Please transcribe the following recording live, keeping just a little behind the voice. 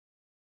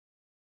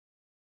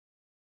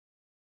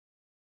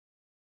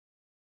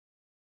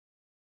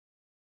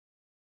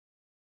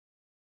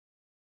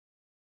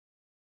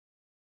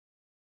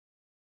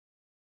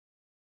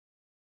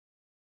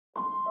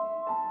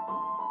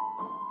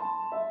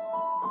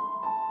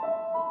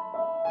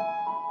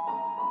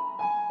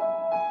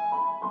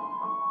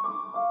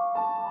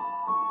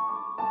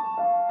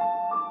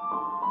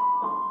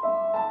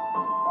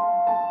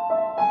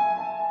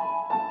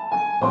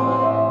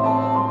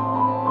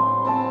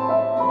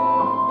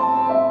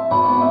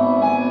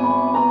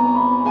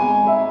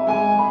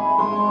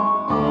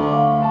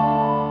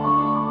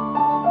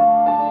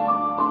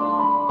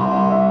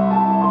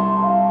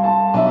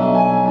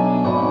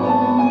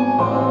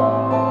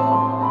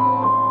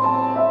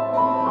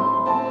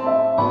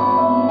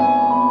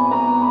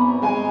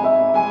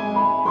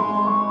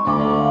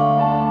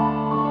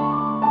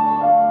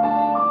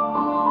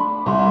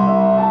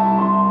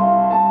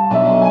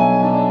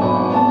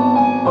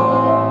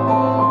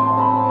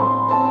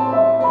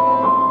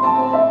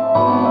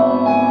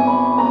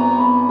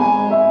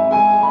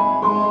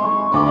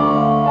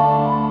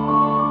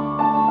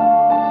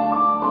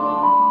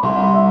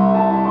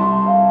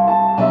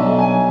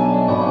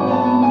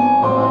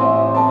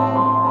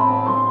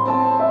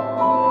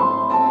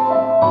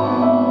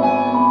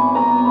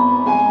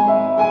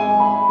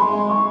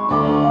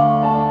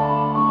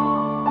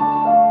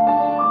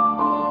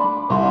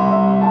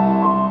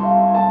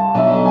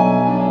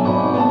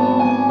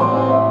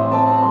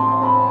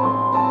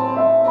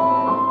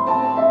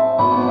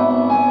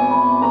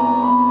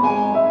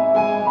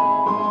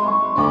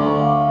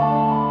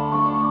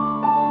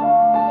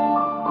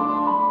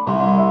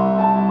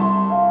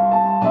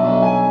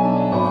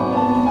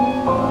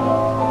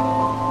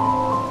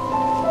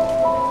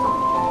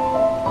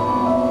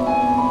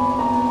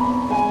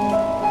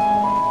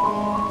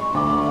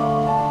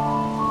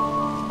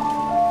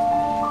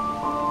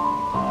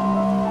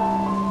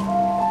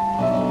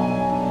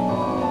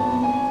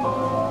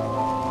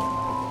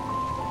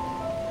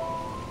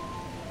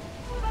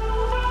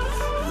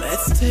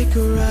Let's take a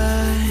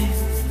ride.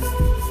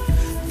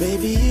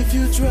 Baby, if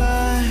you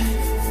drive,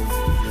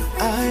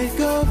 I'd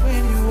go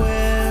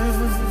anywhere,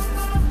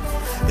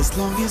 as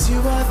long as you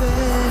are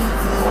there.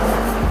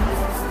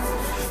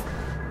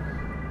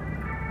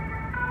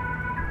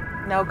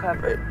 No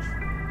coverage.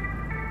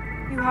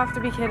 You have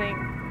to be kidding.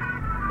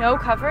 No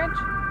coverage?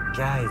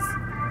 Guys,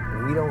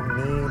 we don't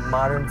need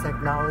modern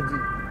technology.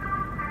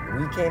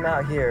 We came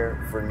out here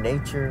for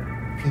nature,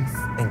 peace,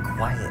 and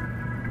quiet.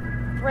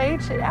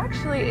 Rach, it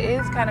actually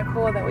is kind of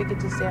cool that we get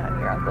to stay on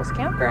your uncle's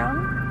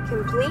campground.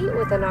 Complete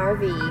with an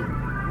RV.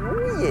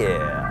 Ooh,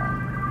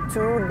 yeah.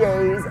 2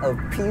 days of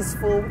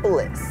peaceful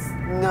bliss.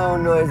 No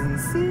noise in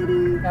the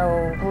city.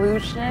 No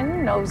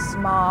pollution, no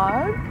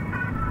smog,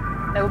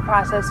 no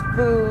processed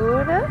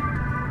food.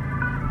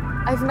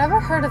 I've never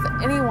heard of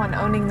anyone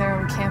owning their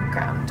own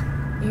campground.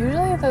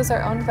 Usually those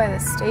are owned by the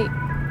state.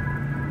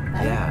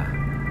 Right? Yeah.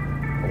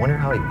 I wonder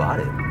how he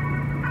bought it.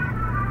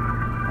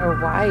 Or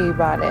why he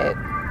bought it.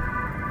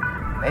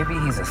 Maybe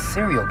he's a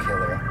serial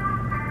killer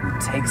who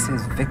takes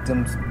his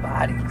victims'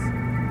 bodies,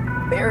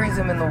 buries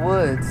them in the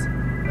woods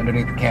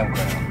underneath the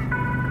campground.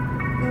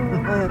 No.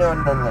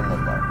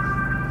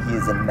 He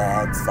is a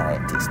mad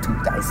scientist who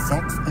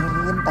dissects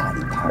alien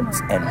body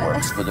parts and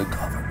works for the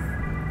government.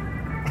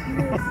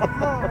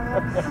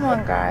 Come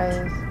on,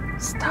 guys.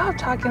 Stop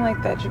talking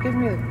like that. You're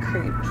giving me the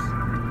creeps.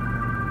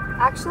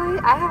 Actually,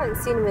 I haven't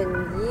seen him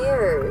in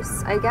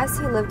years. I guess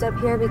he lived up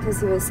here because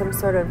he was some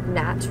sort of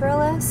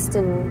naturalist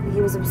and he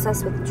was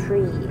obsessed with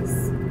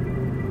trees.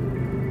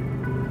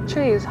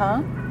 Trees,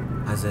 huh?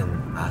 As in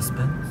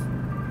aspens?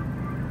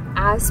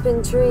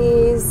 Aspen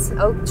trees,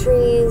 oak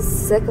trees,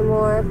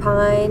 sycamore,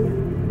 pine.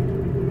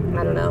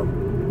 I don't know.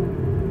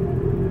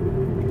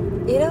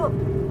 You know,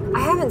 I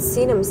haven't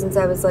seen him since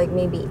I was like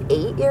maybe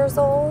 8 years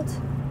old.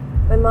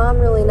 My mom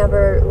really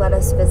never let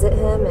us visit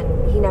him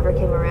and he never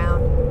came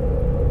around.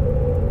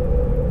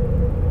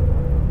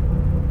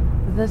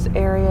 This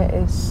area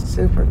is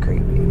super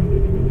creepy.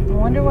 I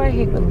wonder why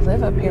he would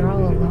live up here all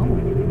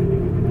alone.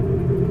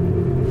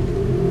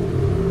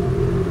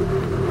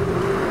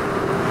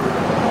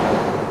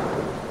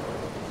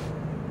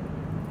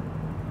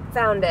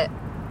 Found it.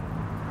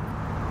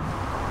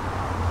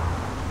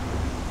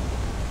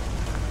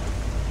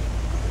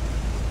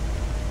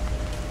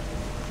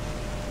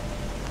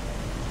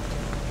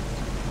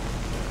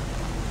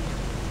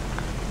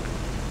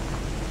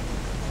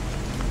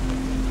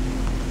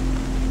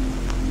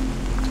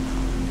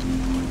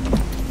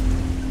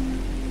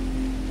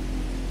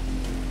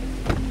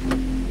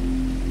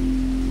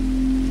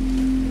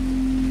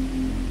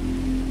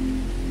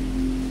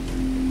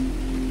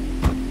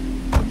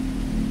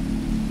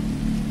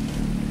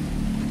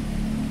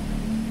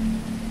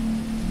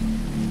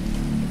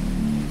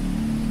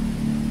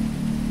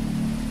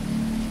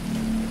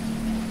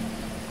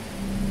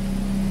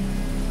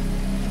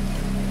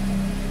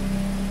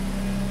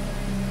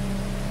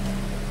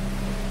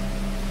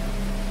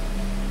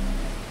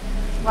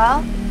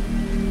 Well,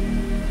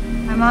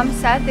 my mom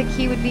said the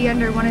key would be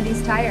under one of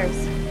these tires.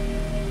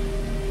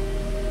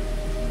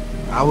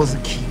 I was a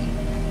key.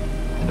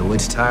 Under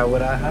which tire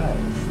would I hide?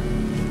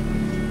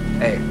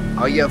 Hey,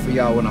 I'll yell for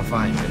y'all when I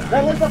find it.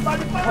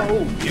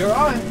 Oh, you're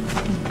on.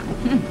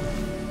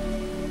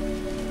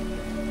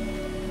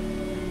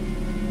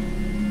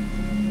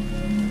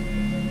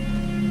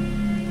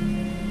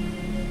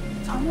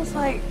 It's almost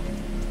like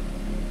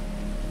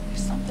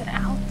there's something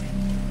out there.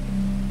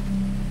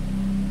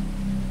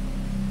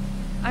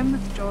 I'm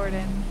with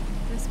Jordan.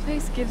 This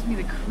place gives me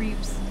the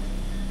creeps.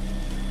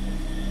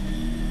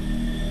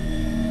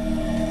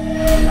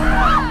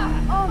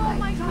 Oh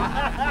my god!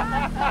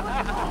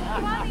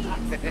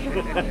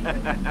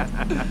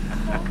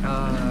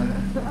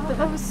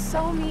 That was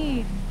so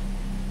mean.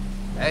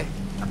 Hey,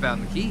 I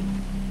found the key.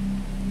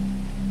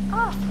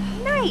 Oh,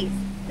 nice!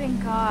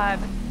 Thank God.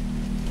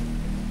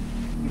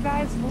 You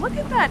guys, look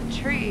at that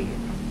tree.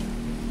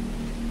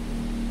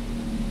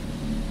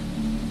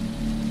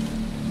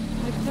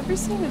 I've never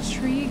seen a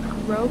tree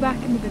grow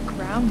back into the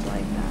ground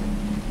like that.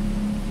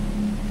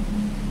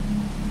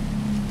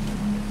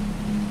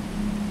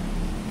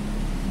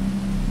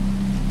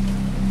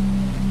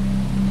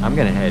 I'm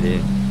gonna head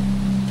in.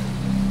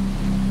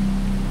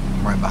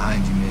 I'm right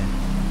behind you, man.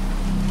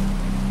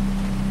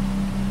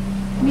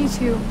 Me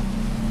too.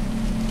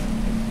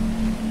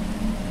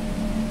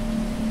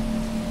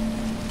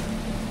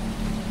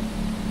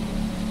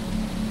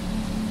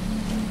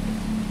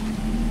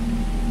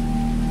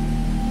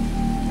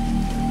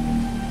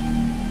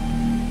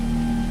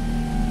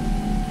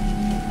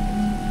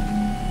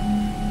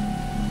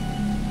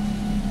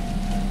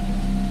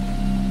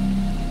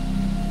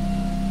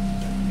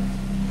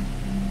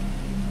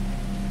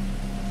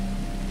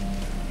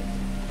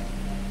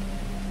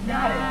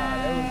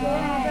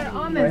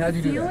 On the How'd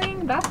you do that?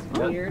 ceiling? That's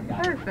weird.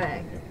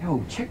 Perfect.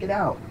 Yo, check it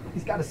out.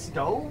 He's got a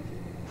stove,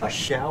 A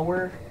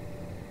shower.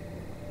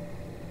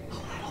 a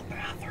little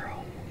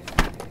bathroom.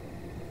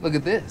 Look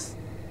at this.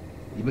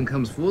 Even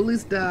comes fully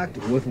stocked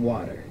with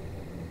water.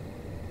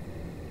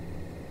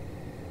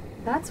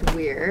 That's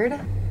weird.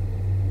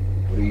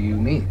 What do you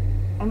mean?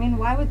 I mean,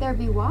 why would there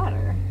be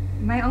water?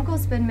 My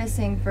uncle's been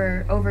missing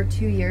for over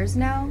 2 years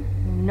now.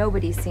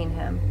 Nobody's seen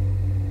him.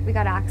 We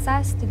got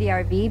access to the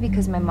RV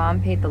because my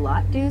mom paid the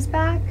lot dues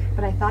back,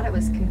 but I thought it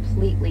was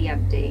completely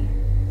empty.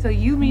 So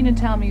you mean to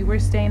tell me we're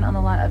staying on the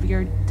lot of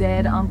your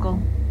dead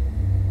uncle?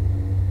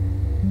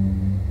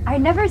 I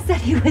never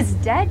said he was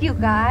dead, you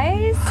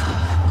guys.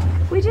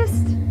 We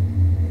just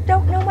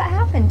don't know what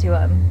happened to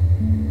him.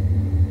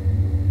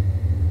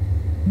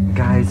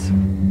 Guys,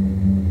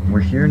 we're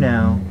here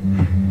now.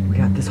 We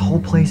got this whole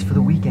place for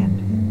the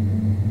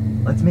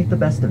weekend. Let's make the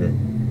best of it.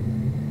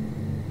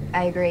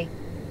 I agree.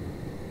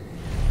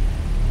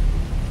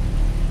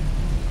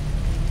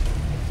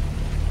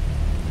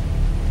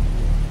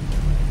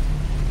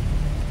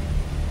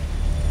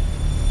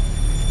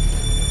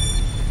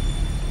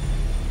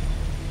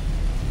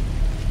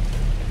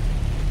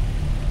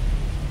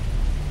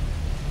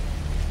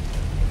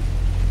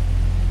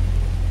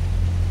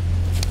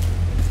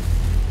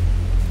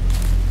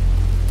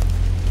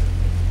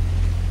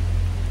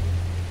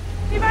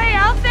 Anybody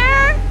out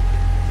there?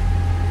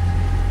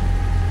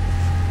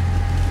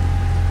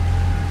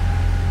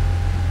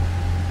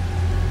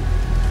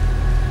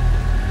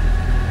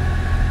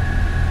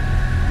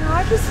 No,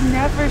 I've just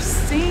never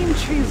seen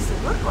trees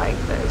look like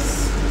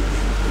this.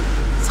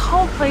 This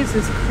whole place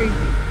is creepy.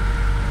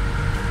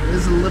 It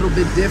is a little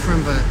bit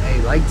different, but hey,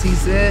 like T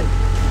said,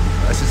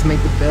 let's just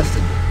make the best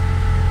of it.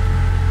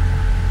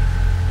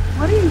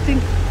 What do you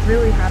think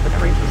really happened to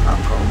Rachel's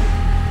uncle?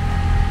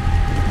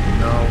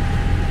 No,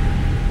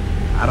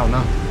 I don't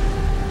know.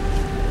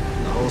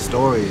 The whole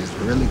story is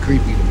really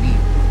creepy to me.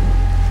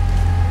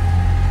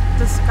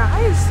 The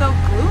sky is so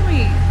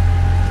gloomy.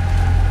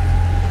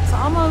 It's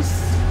almost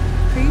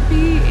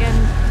creepy and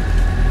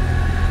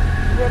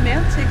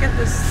romantic at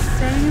the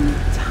same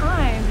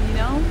time, you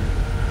know?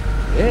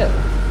 Yeah,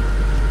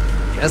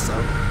 guess so.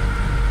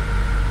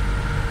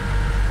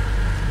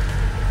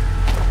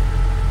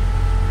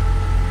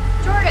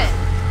 Jordan!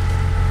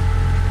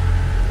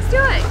 What's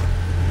doing?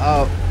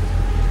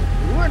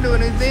 We weren't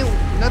doing anything.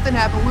 Nothing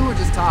happened. We were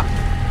just talking.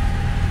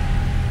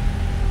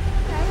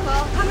 Okay,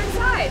 well, come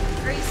inside.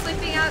 Or are you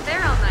sleeping out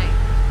there all night?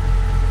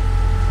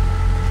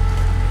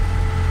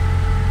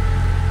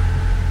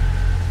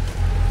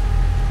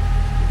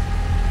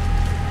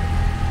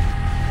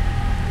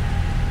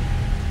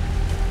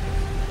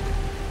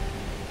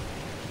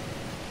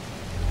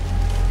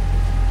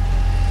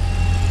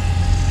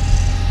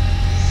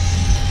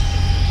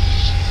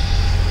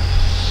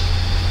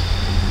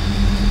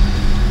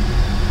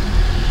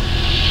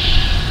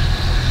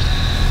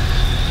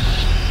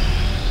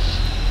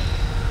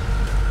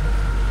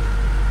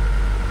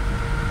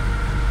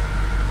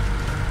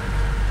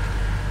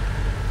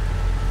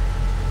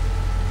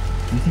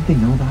 Do you think they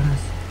know about us?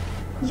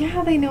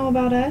 Yeah, they know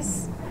about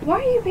us. Why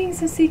are you being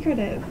so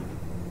secretive?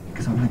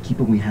 Because I want to keep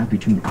what we have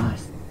between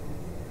us.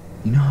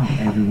 You know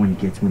how everyone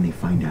gets when they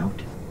find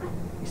out?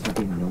 They start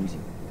getting nosy.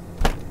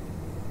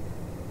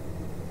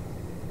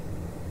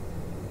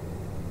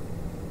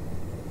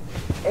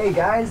 Hey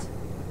guys!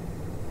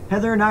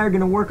 Heather and I are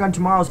going to work on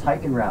tomorrow's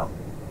hiking route.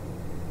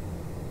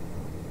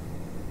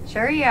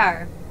 Sure you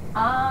are.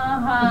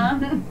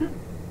 Uh-huh.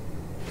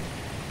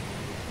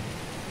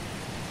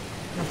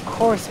 Of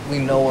course we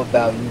know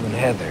about you and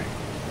Heather.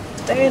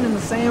 Staying in the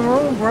same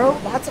room, bro.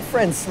 Lots of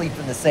friends sleep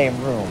in the same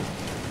room.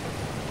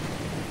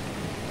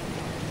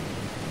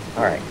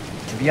 Alright,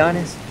 to be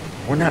honest,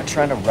 we're not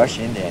trying to rush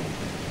into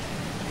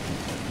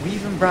anything. We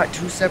even brought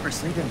 2 separate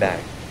sleeping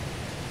bags.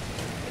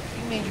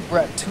 You mean you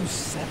brought 2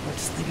 separate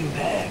sleeping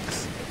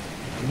bags?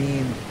 I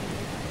mean,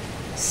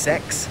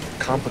 sex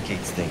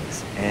complicates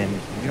things, and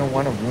we don't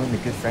want to ruin the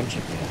good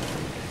friendship we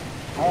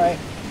have. All right.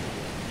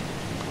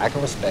 I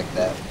can respect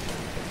that.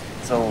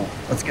 So,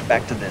 let's get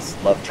back to this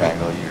love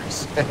triangle of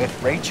yours.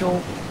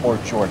 Rachel or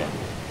Jordan?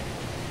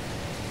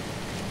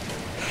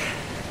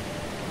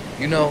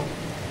 You know,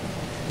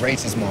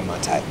 Rach is more my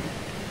type.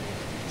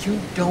 You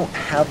don't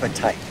have a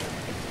type.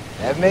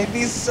 That may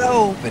be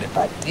so, but if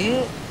I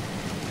did,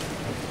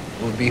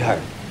 it would be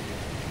her.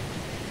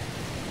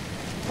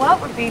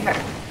 What would be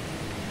her?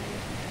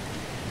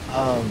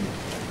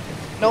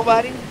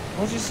 Nobody.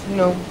 We're just,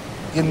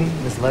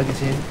 getting this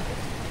luggage in.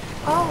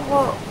 Oh,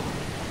 well,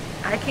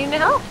 I came to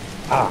help.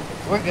 Ah,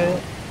 we're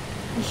good.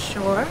 You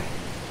sure?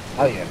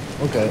 Oh yeah,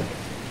 we're good.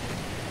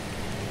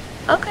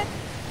 Okay.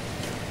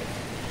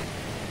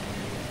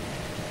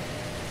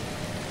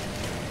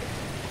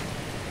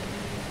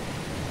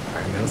 All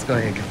right, man, let's go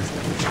ahead and get this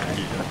done.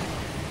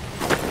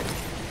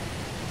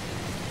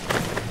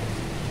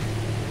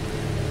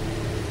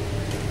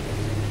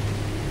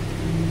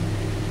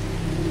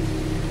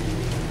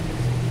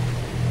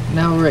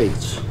 Now,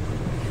 Rach,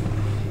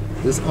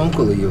 this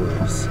uncle of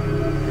yours,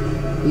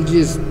 he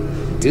just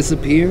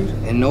disappeared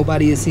and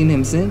nobody has seen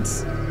him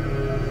since?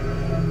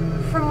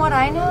 From what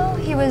I know,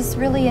 he was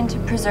really into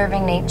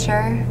preserving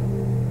nature.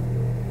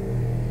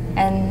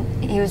 And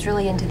he was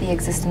really into the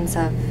existence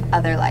of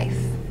other life.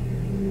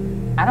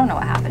 I don't know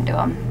what happened to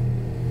him.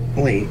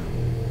 Wait,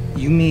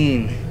 you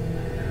mean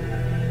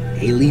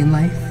alien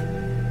life?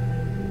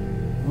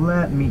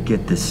 Let me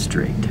get this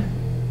straight.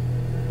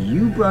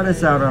 You brought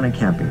us out on a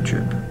camping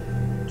trip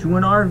to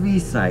an RV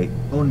site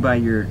owned by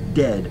your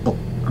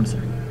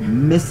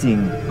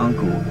missing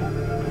uncle,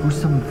 who's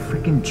some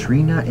freaking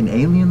tree nut and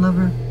alien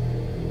lover?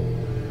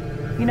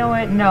 You know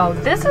what? No,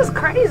 this is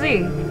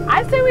crazy.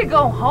 I say we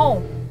go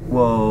home.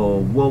 Whoa,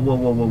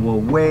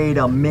 wait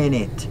a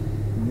minute.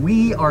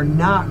 We are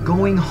not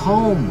going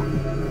home.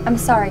 I'm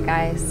sorry,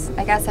 guys.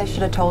 I guess I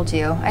should have told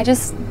you. I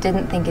just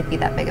didn't think it'd be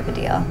that big of a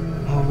deal.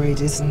 Oh,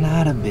 Rach, it's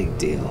not a big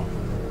deal.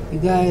 You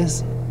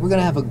guys, we're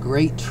gonna have a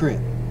great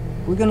trip.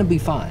 We're gonna be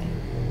fine.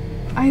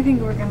 I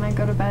think we're gonna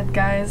go to bed,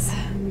 guys.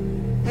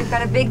 We've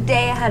got a big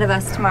day ahead of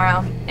us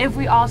tomorrow. If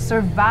we all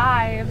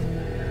survive.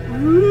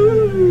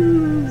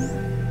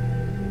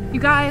 You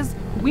guys,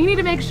 we need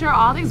to make sure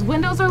all these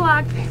windows are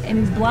locked and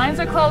these blinds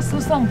are closed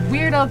so some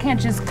weirdo can't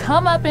just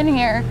come up in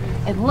here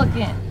and look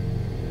in.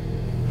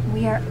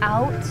 We are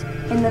out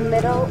in the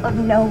middle of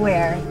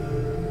nowhere.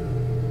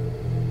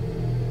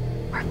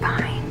 We're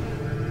fine.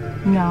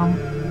 No,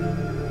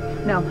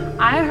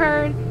 I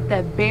heard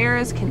that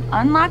bears can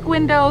unlock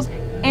windows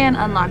and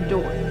unlock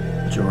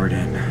doors.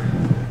 Jordan,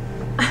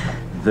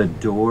 the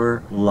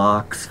door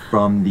locks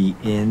from the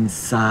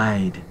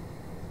inside.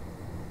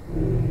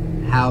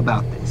 How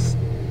about this?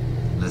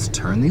 Let's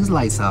turn these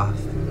lights off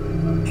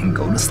and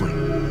go to sleep.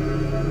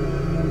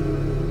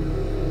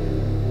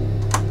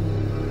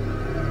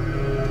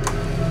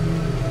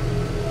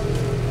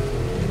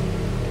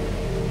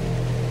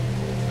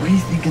 What do you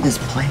think of this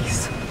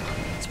place?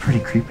 It's pretty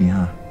creepy,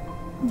 huh?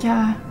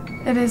 Yeah,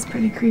 it is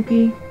pretty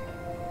creepy.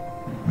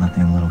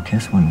 Nothing a little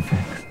kiss wouldn't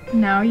fix.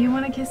 Now you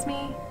want to kiss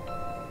me?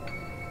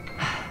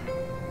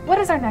 What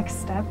is our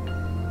next step?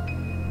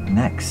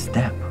 Next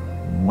step?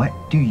 What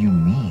do you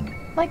mean?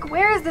 Like,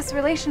 where is this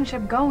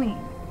relationship going?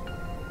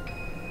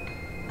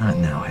 Not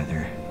now,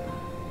 Heather.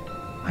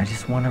 I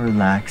just want to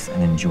relax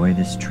and enjoy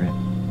this trip.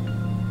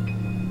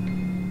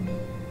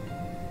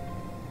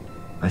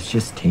 Let's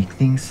just take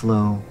things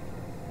slow,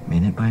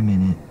 minute by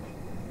minute,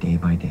 day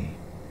by day.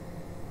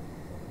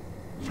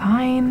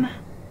 Fine.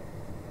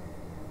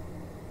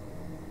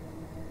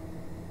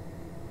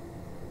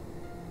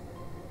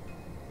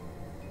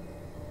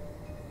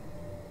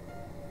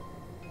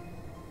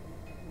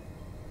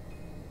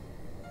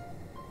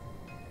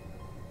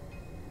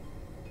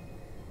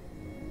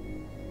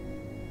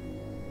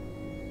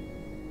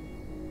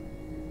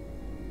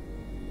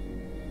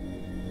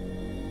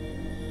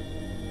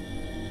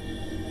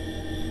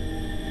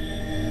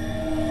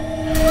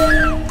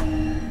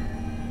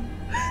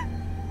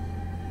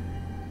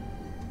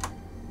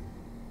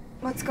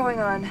 What's going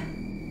on?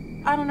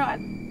 I don't know. I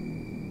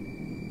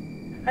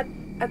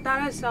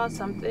thought I saw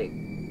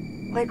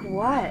something. Like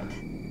what?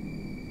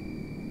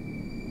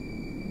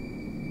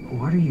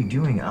 What are you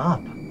doing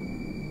up?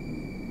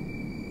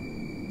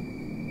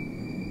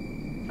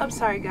 I'm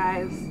sorry,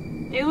 guys.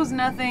 It was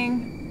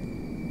nothing.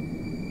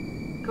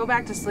 Go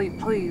back to sleep,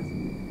 please.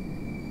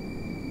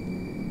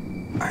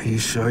 Are you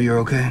sure you're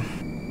okay?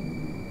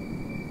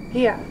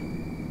 Yeah.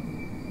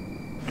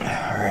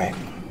 All right.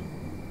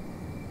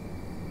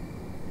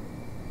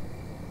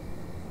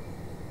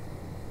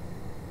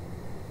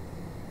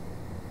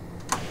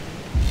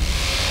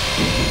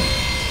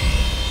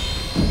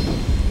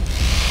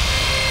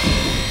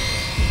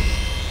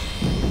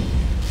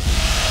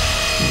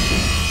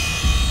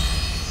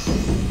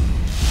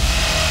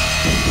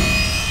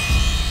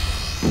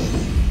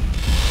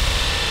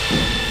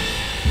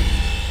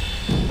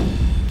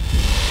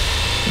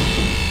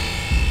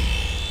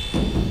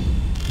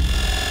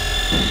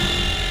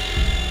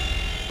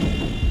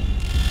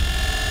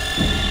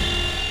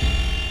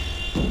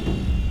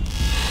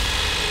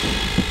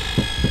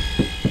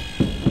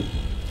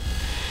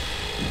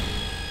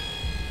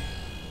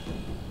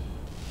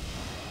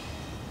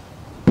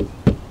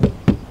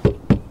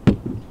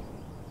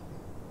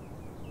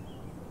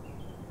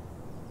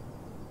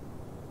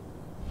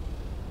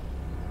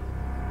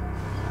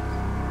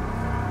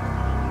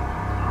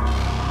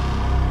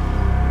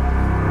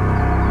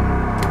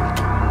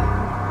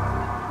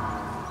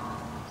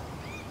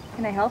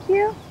 Can I help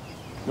you?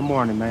 Good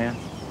morning, ma'am.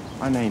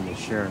 My name is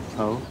Sheriff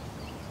Poe.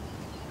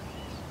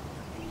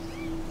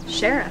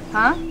 Sheriff,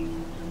 huh?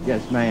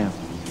 Yes, ma'am.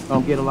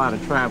 Don't get a lot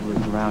of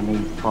travelers around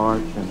these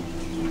parts, and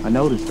I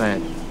noticed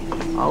that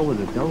all of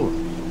the doors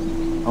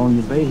on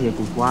your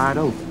vehicle's wide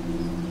open.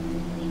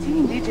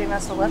 Team DJ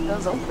must have left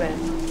those open.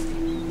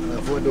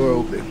 What door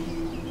open?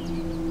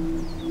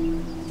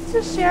 This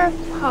is Sheriff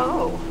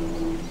Poe.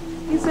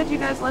 He said you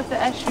guys left the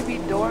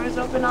SUV doors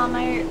open all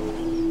night.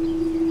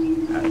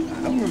 I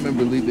don't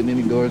remember leaving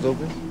any doors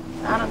open.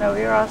 I don't know, we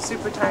were all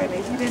super tired.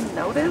 Maybe you didn't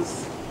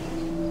notice?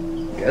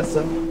 Guess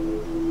so.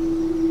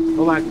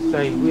 Well, like I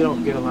say, we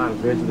don't get a lot of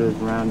visitors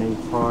around these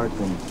parts,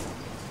 and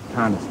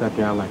kind of stuck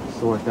out like a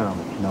sore thumb,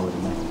 if you know what I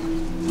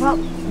mean. Well,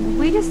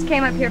 we just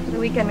came up here for the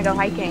weekend to go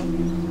hiking.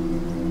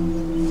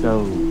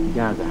 So, you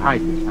guys are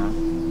hikers, huh?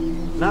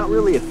 Not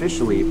really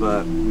officially,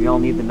 but we all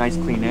need the nice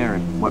clean air,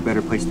 and what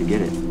better place to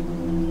get it?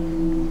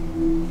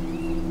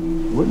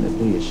 Wouldn't it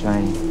be a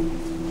shame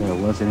if there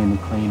wasn't any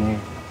clean air?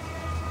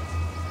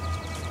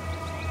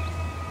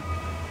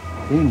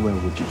 Then where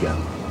would you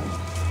go?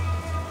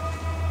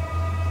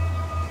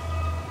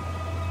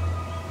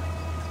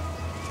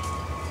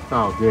 It's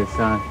all good,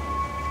 son.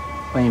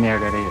 Clean air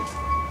that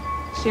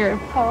is.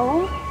 Sheriff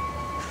Poe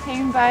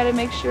came by to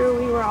make sure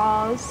we were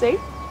all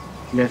safe.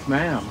 Yes,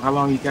 ma'am. How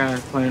long you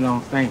guys planning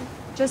on staying?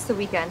 Just the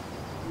weekend.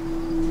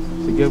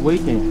 It's a good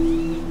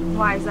weekend.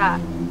 Why is that?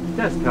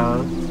 Just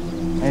cause.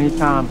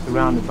 Anytime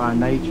surrounded by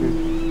nature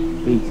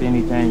beats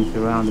anything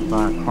surrounded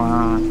by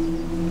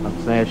crime,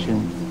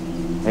 obsession,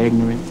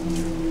 ignorance,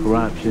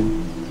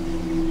 corruption.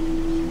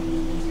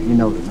 You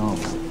know the normal.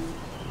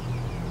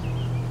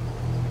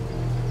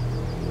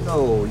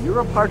 So, you're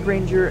a park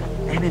ranger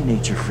and a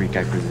nature freak,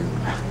 I presume.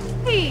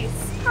 Please,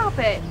 stop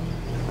it.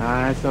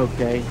 It's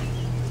okay.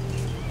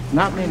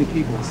 Not many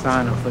people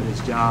sign up for this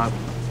job.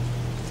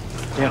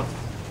 Hell,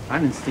 I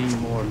done seen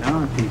more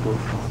non-people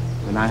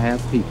than I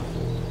have people.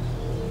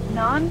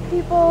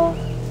 Non-people?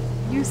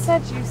 You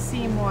said you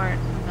see more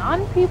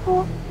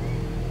non-people?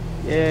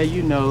 Yeah,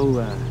 you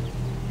know,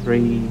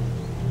 trees,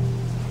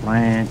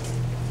 plants,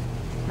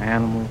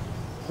 animals.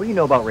 What do you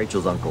know about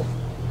Rachel's uncle?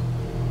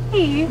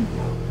 He?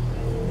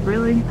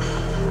 Really?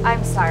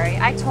 I'm sorry.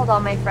 I told all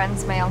my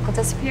friends my uncle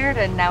disappeared,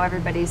 and now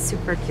everybody's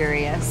super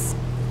curious.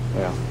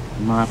 Well,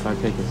 you mind if I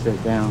take a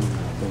sit down?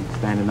 I've been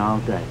standing all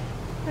day.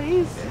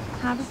 Please,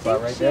 have a seat,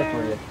 Right there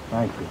for you.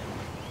 Thank you.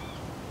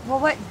 Well,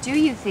 what do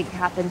you think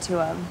happened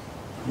to him?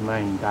 You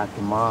mean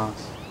Dr.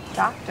 Moss?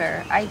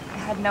 Doctor? I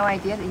had no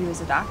idea that he was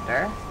a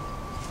doctor.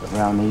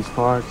 Around these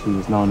parts, he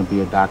was known to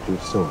be a doctor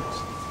of sorts.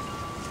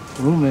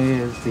 The rumor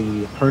is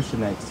the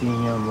person that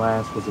seen him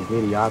last was a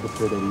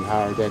videographer that he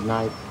hired that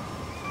night.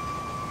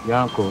 Your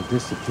uncle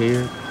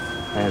disappeared,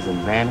 hasn't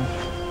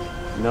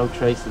vanished. No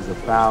traces of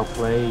foul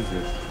play,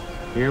 just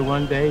here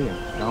one day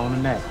and gone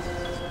the next.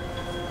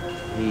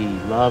 He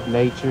loved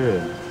nature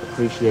and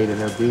appreciated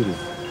her beauty.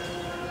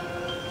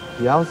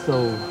 He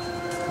also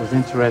was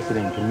interested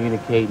in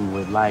communicating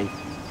with life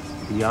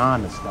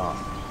beyond the stars.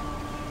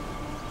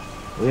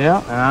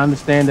 Yeah, and I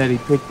understand that he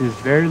picked this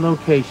very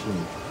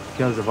location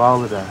because of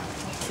all of the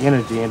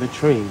energy in the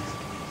trees.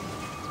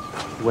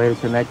 The way to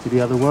connect to the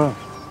other world.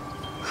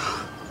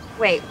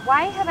 Wait,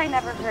 why have I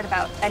never heard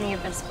about any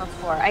of this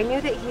before? I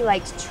knew that he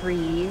liked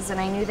trees, and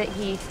I knew that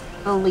he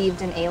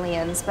believed in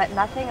aliens, but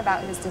nothing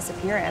about his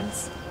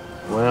disappearance.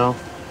 Well,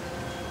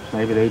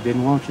 maybe they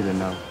didn't want you to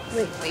know.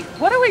 Wait,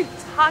 what are we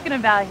talking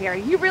about here? Are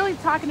you really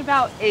talking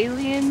about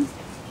aliens?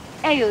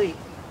 Aliens?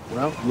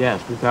 Well,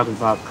 yes, we're talking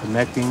about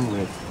connecting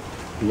with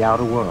the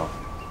outer world.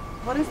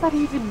 What does that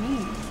even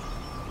mean?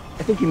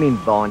 I think you mean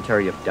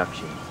voluntary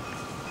abduction.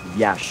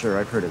 Yeah, sure,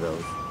 I've heard of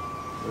those.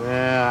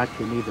 Well, I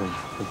can either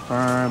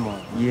confirm or...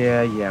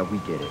 Yeah, we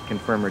get it.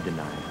 Confirm or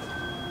deny.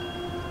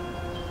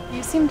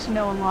 You seem to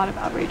know a lot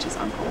about Rachel's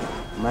uncle.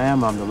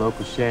 Ma'am, I'm the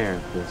local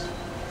sheriff. It's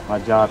my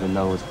job to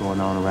know what's going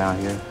on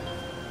around here.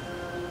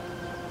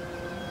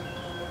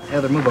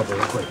 Heather, move over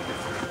real quick.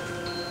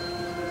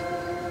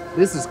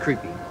 This is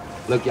creepy.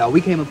 Look, y'all,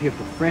 we came up here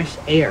for fresh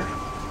air.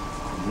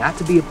 Not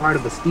to be a part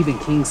of a Stephen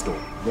King story.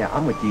 Yeah,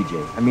 I'm with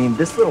DJ. I mean,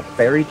 this little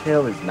fairy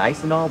tale is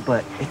nice and all,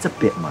 but it's a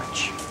bit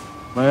much.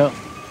 Well,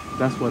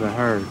 that's what I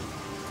heard.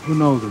 Who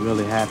knows what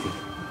really happened?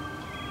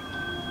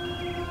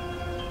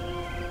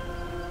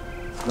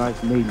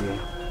 Nice meeting you.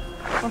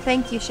 Well,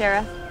 thank you,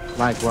 Sheriff.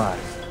 Likewise.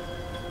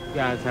 You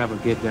guys have a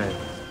good day.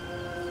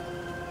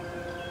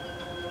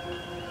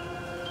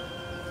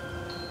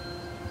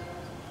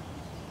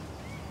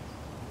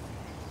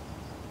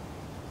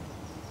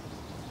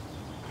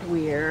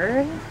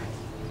 Weird.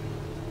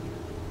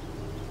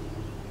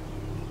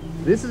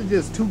 This is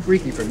just too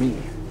freaky for me.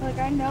 Like,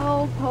 I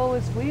know Poe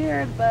is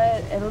weird,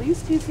 but at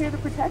least he's here to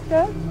protect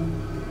us.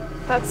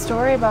 That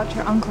story about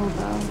your uncle,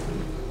 though.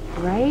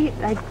 Right?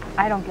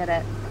 I don't get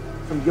it.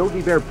 Some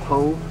Yogi Bear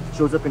Poe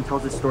shows up and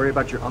tells a story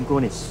about your uncle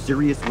and his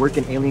serious work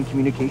in alien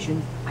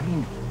communication. I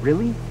mean,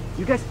 really?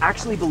 You guys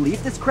actually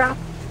believe this crap?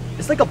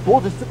 It's like a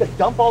bull just took a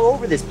dump all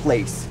over this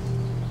place.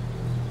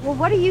 Well,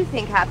 what do you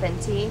think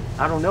happened, T?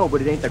 I don't know,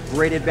 but it ain't the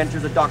great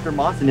adventures of Dr.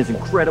 Moss and his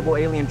incredible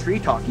alien tree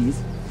talkies.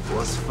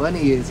 What's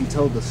funny is he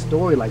told the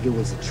story like it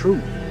was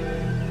true.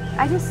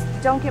 I just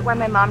don't get why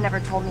my mom never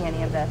told me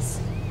any of this.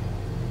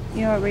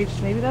 You know what,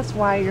 Rach, maybe that's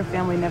why your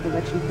family never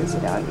let you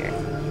visit out here.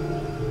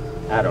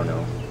 I don't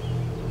know.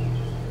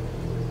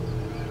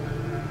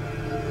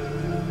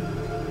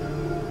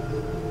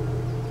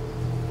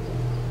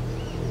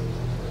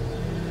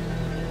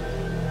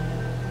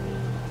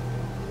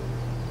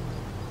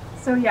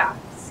 So yeah,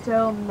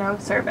 still no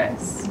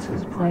service. This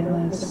is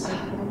pointless.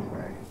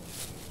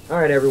 All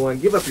right, everyone,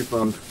 give up your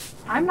phones.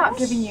 I'm not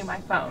giving you my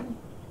phone.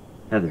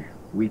 Heather,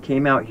 we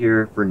came out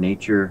here for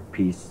nature,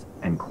 peace,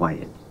 and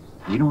quiet.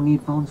 You don't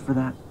need phones for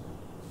that.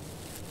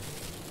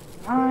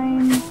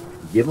 Fine.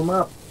 Give them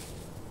up.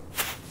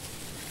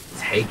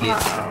 Take it.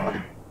 All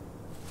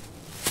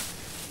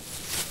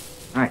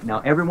right, now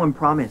everyone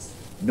promise,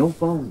 no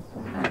phones.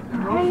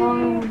 No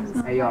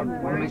phones. Hey, y'all,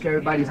 want to make sure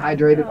everybody's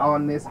hydrated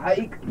on this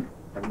hike?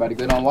 Everybody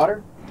good on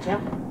water?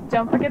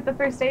 Don't forget the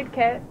first aid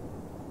kit.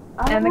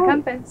 And the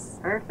compass.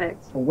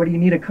 Perfect. Well, what do you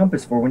need a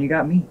compass for when you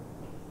got me?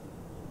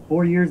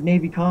 4 years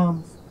Navy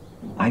comms.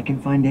 I can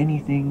find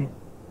anything.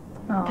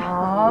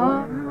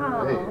 Aww.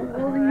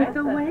 We'll lead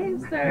the way,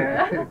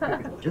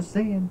 sir. Just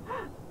saying.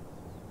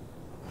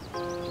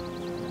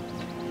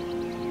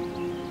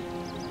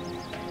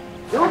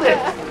 Build it!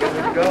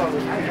 Let's go.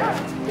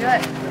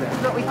 Good. This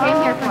is what we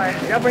came here for.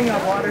 Did I bring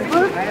out water?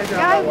 Look,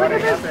 guys, look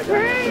at this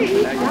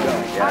tree. There you go.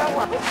 Yeah.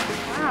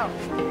 Wow.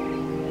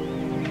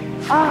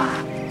 Oh.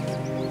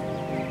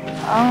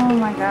 Oh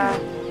my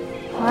God.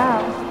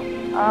 Wow.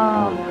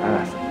 Oh.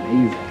 That's amazing.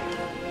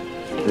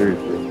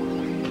 Seriously.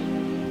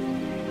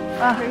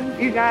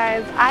 You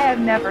guys, I have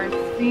never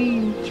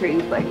seen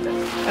trees like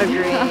this.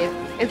 Agreed.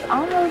 It's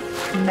almost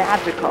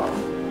magical.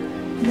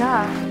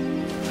 Yeah.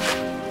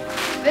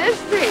 This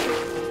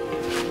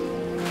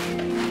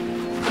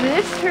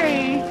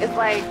tree is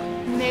like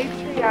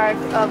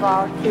matriarch of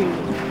all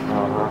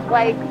trees.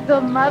 Like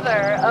the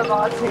mother of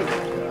all trees.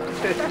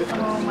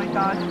 Oh my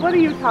gosh, what are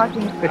you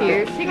talking to?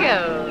 Here she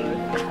goes.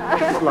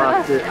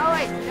 Lost it. Oh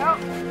wait, no.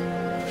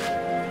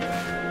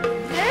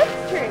 This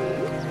tree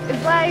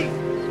is like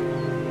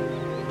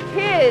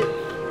kids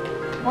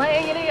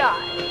playing in a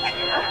yard.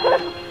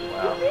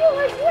 Wow.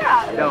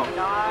 Yeah. I don't.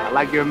 I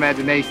like your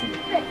imagination.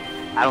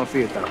 I don't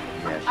see it though.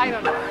 I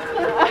don't know.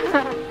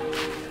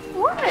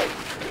 What?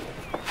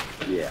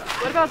 Yeah.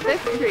 What about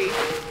this tree?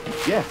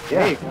 Yeah.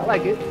 Hey, I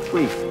like it.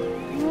 Sweet.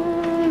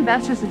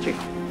 That's just a tree.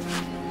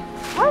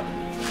 What?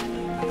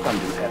 Some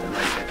dude had it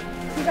right there.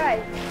 You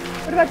guys,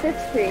 what about this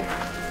tree?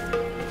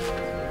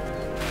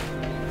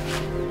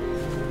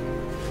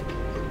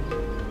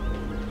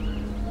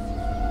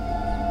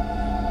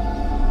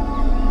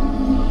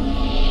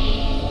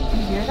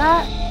 You hear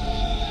that?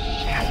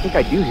 I think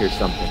I do hear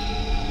something.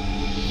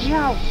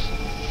 Yeah.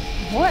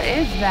 What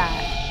is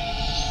that?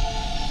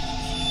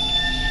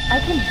 I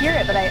can hear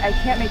it, but I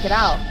can't make it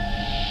out.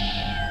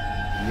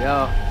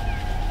 Yo,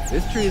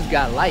 this tree's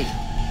got light.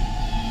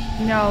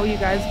 No, you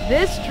guys,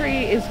 this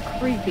tree is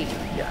creepy.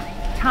 Yeah.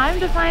 Time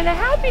to find a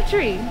happy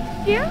tree.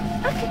 Yeah?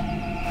 Okay.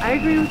 I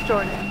agree with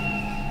Jordan.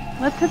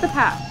 Let's hit the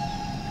path.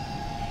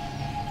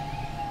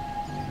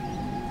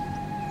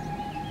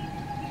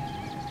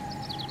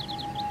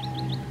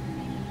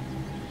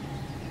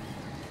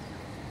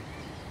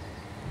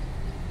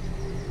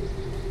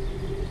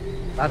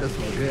 Thought this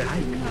was a good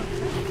hike.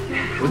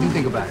 What do you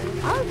think about it?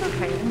 Oh, it's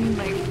okay. I mean,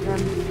 like,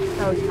 I'm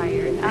so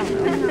tired. I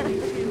don't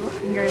know.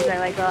 Fingers are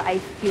like little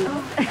ice cubes.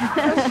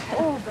 That's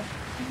cold.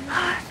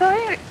 So,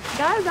 anyway,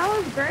 guys, that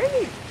was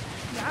great.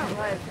 Yeah, it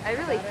was. I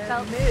really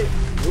felt it.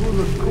 It was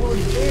a cool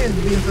experience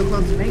being so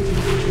close to nature.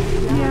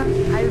 Yeah.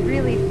 I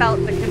really felt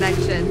the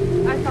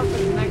connection. I felt the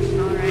connection,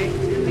 all right.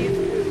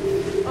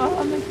 Oh,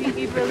 I'm a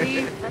deep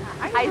relief.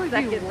 I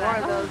second more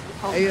that. of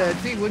those. Hey,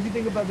 T, what'd you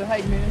think about the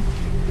hike, man?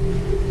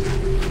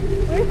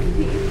 Where's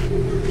Steve?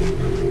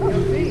 Yo,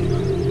 T.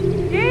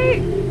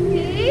 Steve!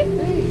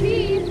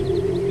 Steve!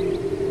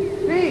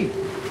 T.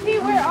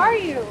 Steve, where are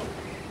you?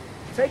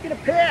 Taking a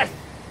piss.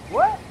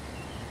 What?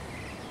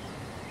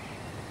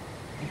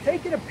 I'm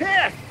taking a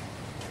piss.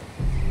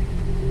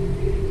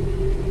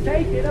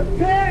 Taking a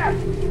piss.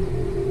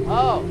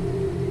 Oh.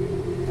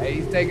 Hey,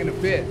 he's taking a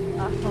piss.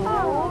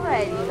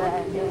 Alrighty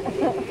then.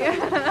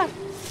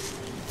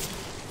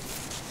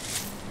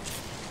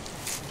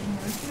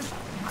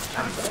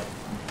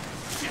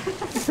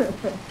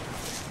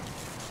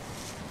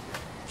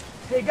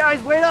 Hey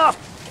guys, wait up!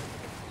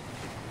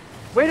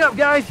 Wait up,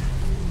 guys!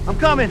 I'm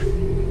coming! I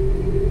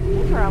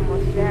think we're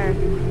almost there.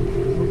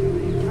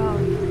 Oh,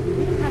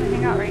 we can kind of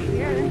hang out right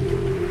here.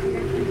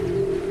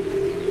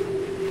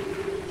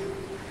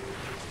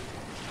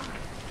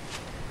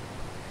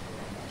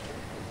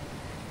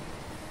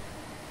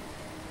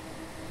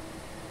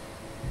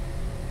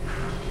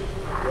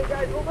 Hey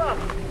guys, hold up!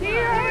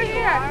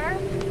 Here.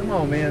 Come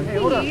on, man. Hey,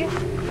 hold up!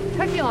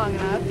 Took you long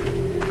enough.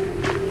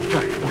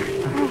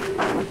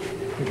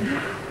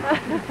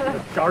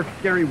 Dark,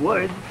 scary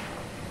woods.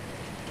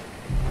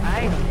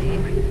 Finally.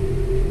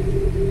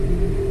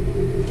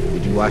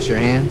 Did you wash your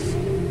hands?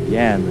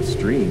 Yeah, in the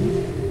stream.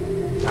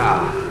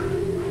 Ah.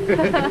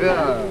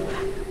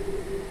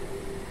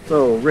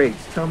 So, Rach,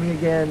 tell me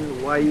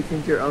again why you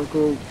think your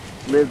uncle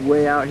lived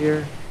way out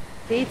here?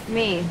 Beats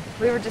me.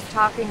 We were just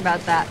talking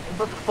about that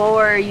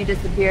before you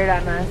disappeared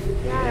on us.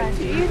 Yeah,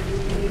 geez.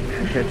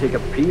 I can't take a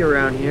pee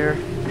around here.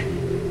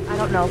 I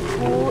don't know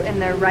who in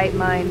their right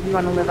mind would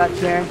want to live up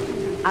here.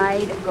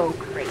 I'd go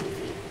crazy.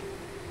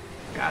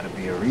 Gotta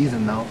be a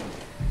reason, though.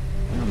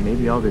 Well,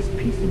 maybe all this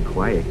peace and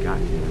quiet got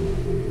to him.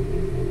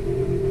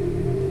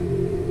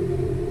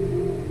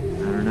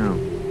 I don't know.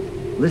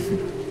 Listen.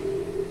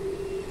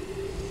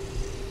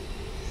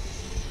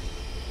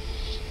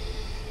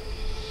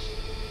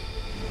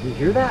 You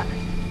hear that?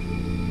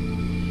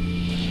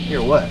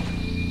 Hear what?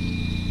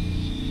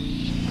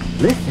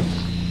 Listen.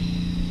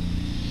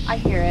 I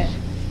hear it.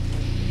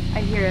 I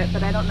hear it,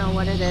 but I don't know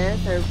what it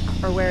is or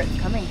where it's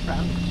coming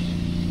from.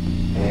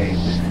 Hey,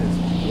 this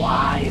is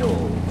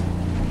wild.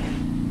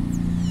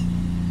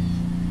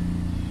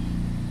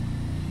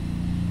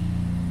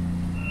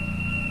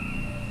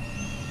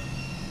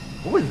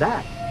 What was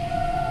that?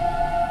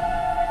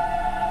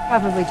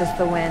 Probably just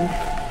the wind.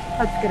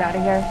 Let's get out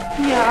of here.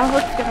 Yeah,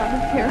 let's get out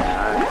of here.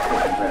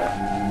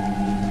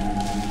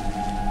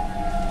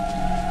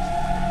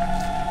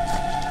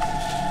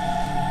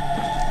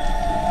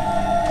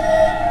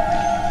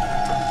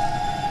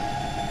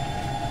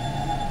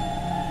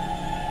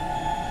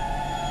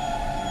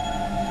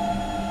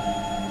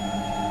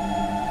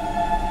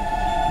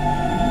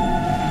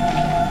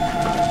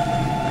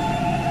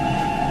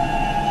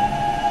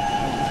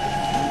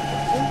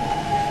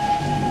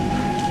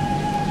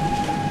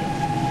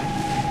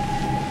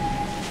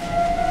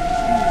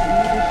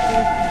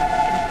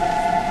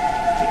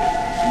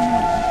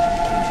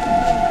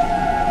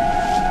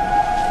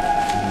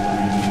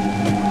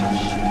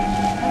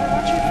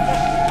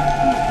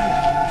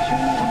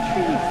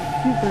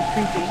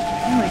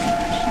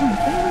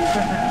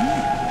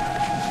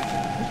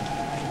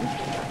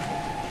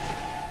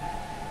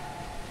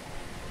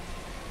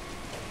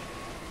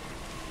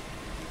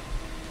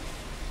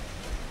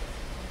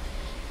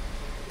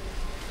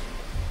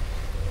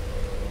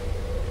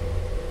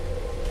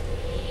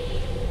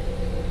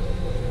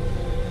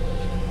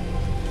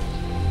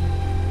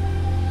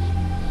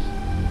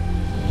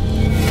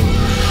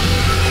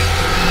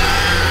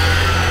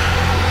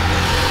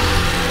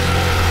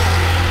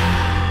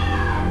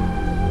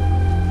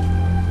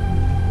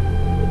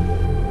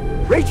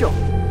 Rachel!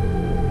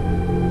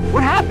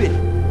 What happened?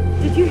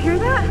 Did you hear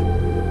that?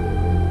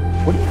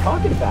 What are you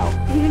talking about?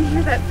 You didn't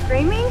hear that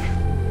screaming?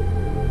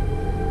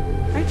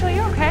 Rachel,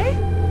 you okay?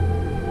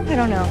 I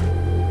don't know.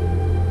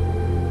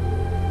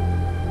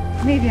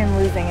 Maybe I'm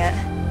losing it.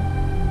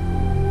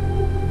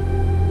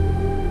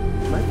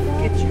 Let's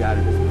get you out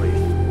of this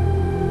place.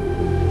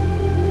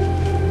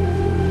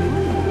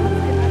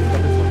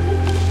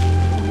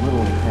 A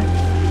little intense.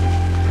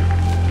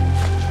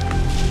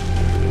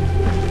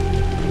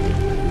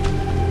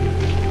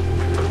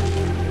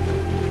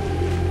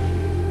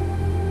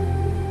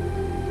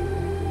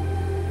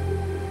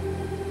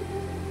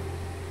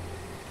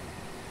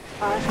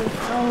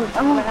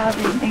 I'm glad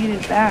we made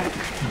it back.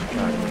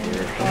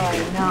 Oh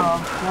no,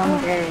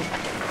 long day.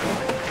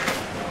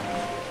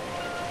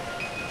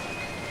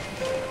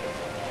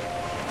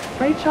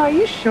 Rachel, are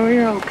you sure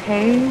you're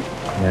okay?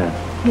 Yeah.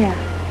 Yeah.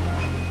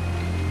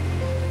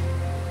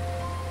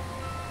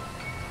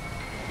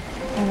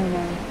 I don't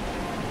know.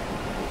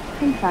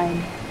 I'm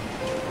fine.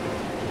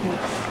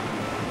 Thanks.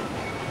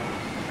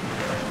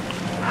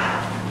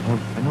 Well,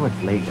 I know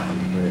it's late, but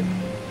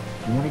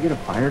you want to get a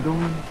fire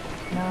going?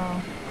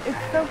 No. It's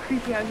so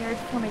creepy out here. I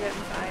just want to get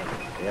inside.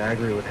 Yeah, I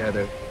agree with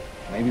Heather.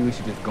 Maybe we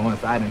should just go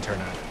inside and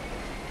turn on.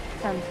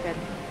 Sounds good.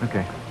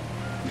 Okay.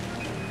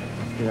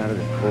 Let's get out of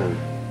this cold.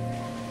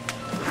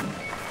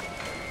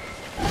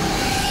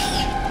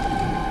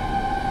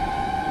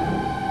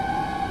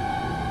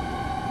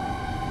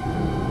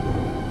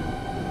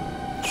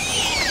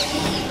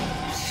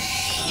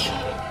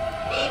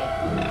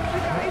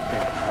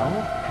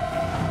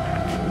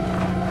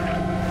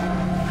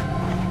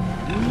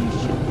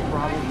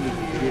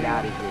 Get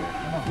out of here.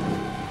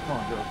 Come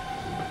on, girl.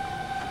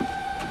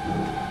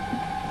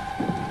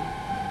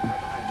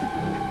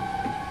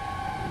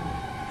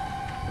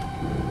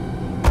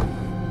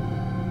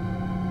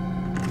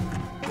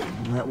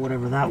 Let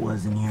whatever that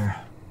was in here.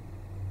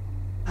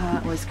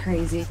 That was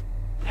crazy.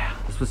 Yeah,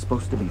 this was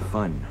supposed to be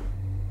fun.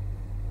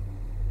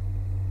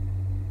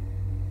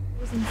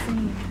 It was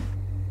insane.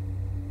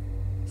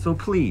 So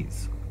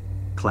please,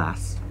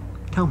 class,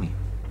 tell me.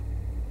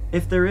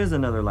 If there is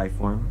another life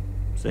form,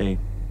 say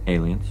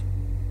aliens,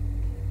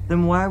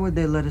 then why would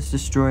they let us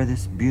destroy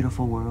this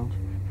beautiful world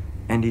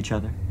and each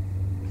other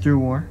through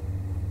war?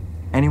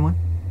 Anyone?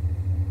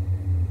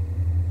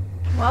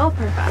 Well,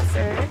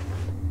 Professor,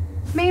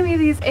 maybe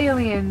these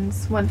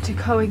aliens want to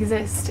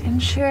coexist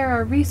and share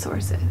our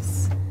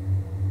resources.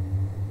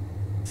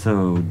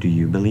 So, do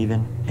you believe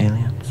in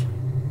aliens?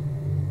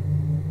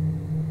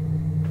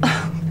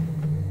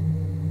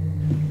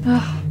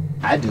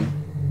 I do.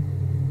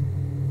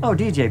 Oh,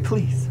 DJ,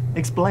 please,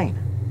 explain.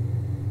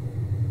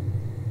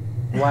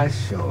 Why,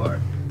 sure.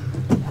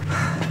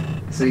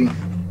 See,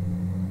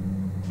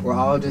 we're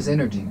all just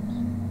energy.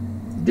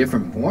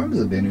 Different forms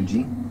of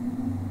energy.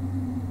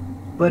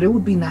 But it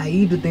would be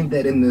naive to think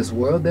that in this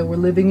world that we're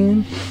living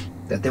in,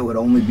 that there would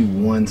only be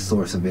one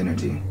source of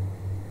energy.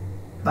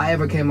 If I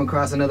ever came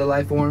across another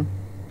life form,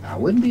 I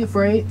wouldn't be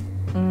afraid.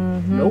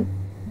 Mm-hmm. Nope.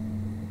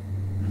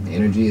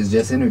 Energy is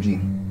just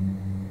energy.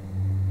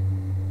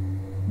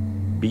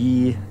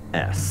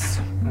 BS.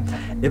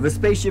 If a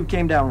spaceship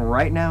came down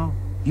right now,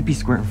 you'd be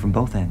squirting from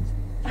both ends.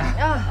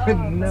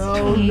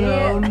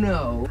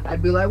 No.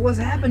 I'd be like, what's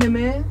happening,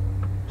 man?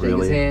 Shake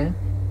his hand.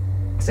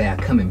 Say, I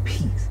come in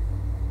peace.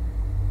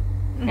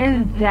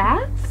 And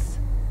that's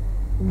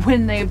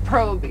when they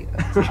probe you.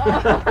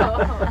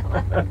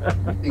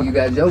 You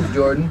got jokes,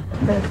 Jordan.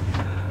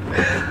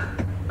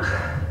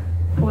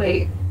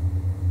 Wait.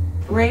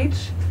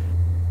 Rach,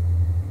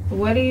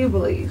 what do you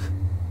believe?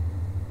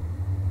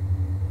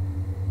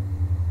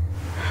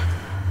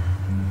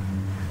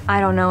 I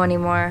don't know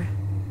anymore.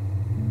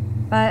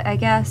 But I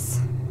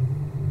guess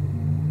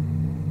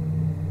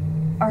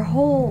our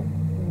whole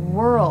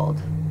world,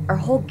 our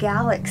whole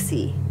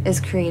galaxy is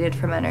created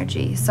from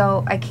energy.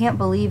 So I can't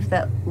believe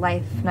that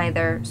life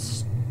neither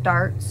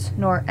starts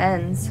nor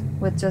ends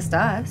with just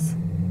us,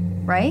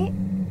 right?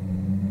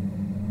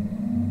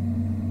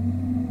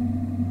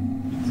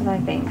 That's what I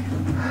think.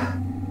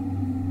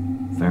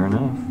 Fair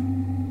enough.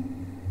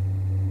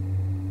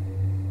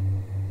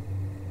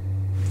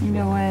 You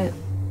know what?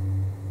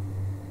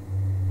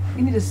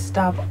 We need to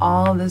stop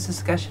all this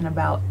discussion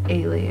about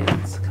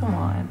aliens. Come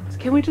on.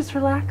 Can we just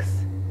relax?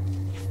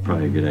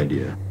 Probably a good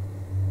idea.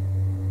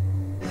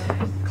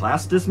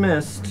 Class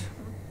dismissed.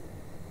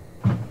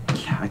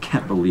 Yeah, I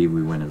can't believe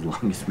we went as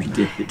long as we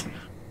did.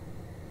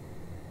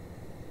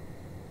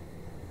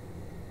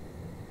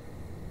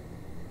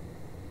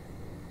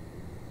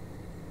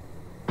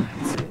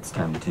 It's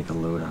time to take a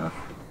load off.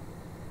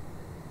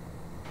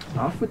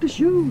 Off with the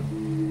shoes.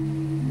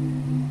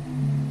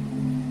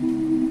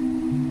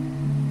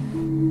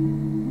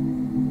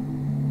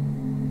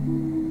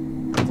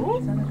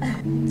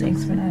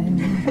 Thanks for that.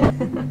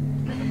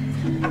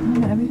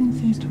 Everything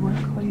seems to work.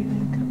 What do you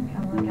think?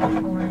 I'll look out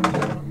for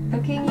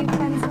cooking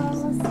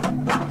utensils,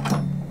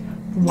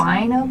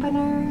 wine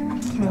opener.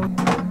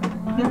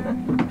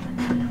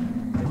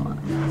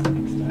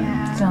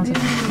 Yeah, sounds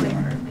like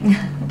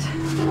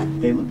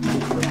They look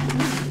nice.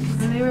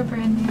 They were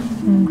brand new.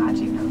 I'm glad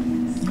you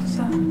noticed.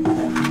 So.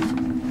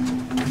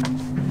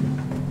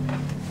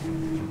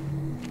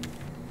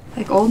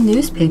 Like old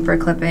newspaper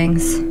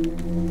clippings.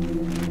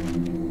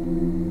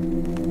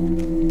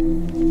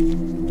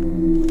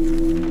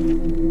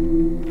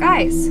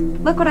 Guys,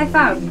 look what I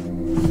found.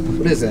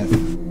 What is that?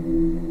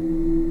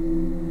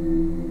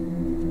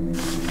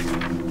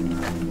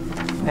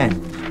 Man,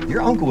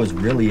 your uncle was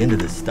really into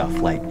this stuff,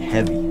 like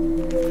heavy.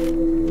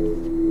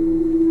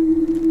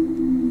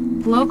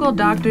 Local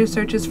doctor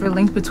searches for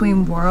link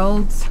between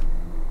worlds.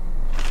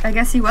 I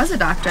guess he was a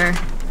doctor.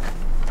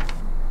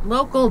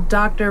 Local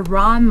doctor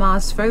Ron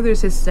Moss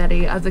furthers his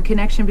study of the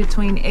connection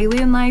between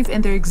alien life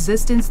and their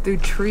existence through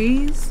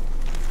trees.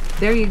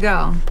 There you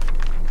go.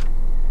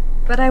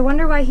 But I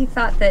wonder why he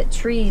thought that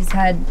trees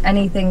had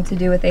anything to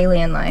do with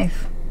alien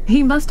life.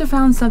 He must have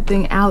found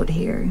something out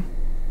here.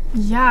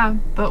 Yeah,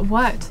 but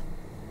what?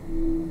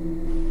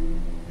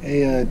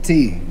 Hey,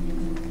 T,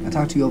 can I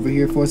talk to you over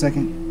here for a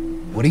second?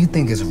 What do you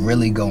think is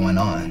really going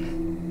on?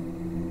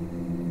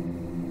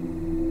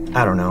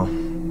 I don't know.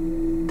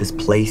 This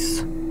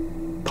place,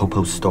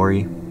 Popo's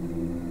story,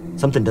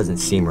 something doesn't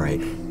seem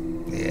right.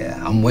 Yeah,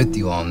 I'm with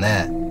you on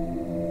that.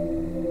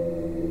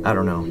 I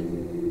don't know.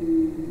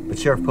 But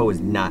Sheriff Poe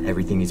is not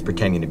everything he's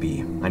pretending to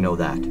be. I know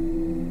that.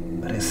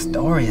 But his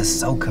story is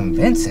so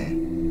convincing.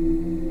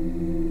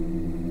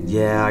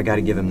 Yeah, I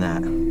gotta give him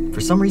that.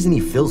 For some reason he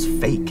feels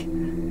fake,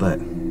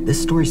 but this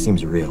story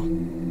seems real.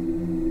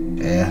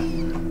 Yeah,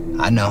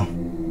 I know.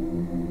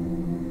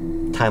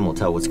 Time will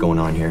tell what's going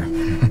on here.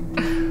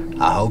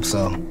 I hope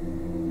so.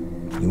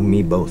 You and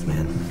me both,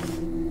 man.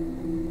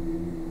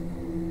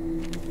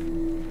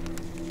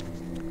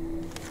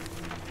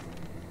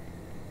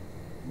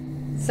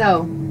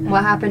 So,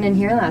 what happened in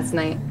here last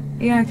night?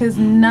 Yeah, because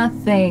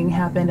nothing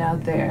happened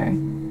out there.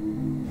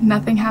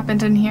 Nothing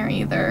happened in here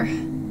either.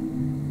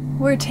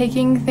 We're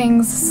taking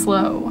things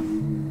slow.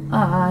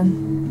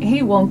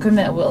 He won't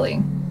commit, will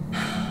he?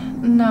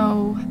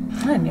 No.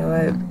 I knew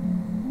it.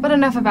 But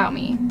enough about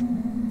me.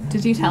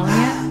 Did you tell him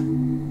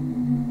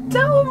yet?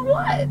 Tell him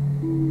what?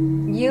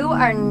 You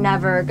are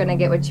never gonna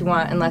get what you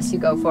want unless you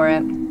go for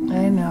it.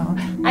 I know.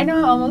 I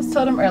almost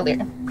told him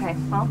earlier. Okay,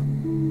 well,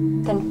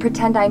 then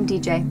pretend I'm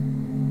DJ.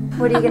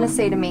 What are you gonna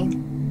say to me?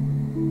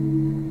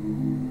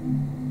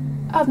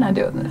 I'm not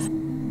doing this.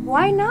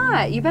 Why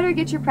not? You better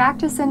get your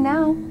practice in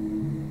now.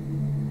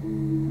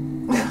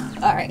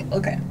 Alright,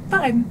 okay.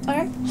 Fine,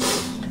 alright.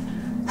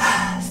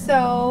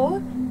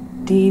 So,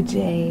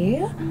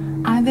 DJ,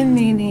 I've been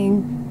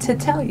meaning to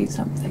tell you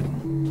something.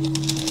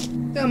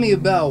 Tell me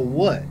about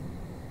what?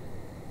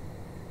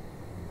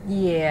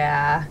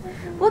 Yeah,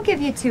 we'll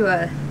give you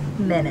a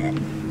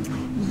minute.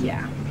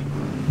 Yeah.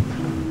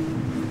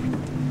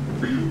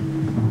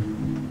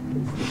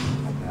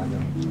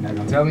 You're not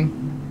gonna tell me?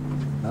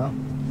 No?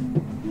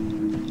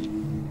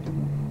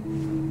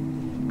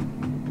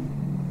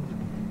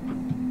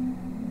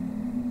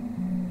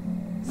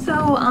 So,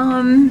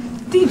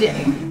 DJ.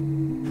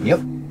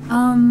 Yep.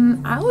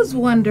 I was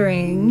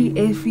wondering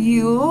if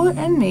you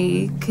and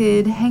me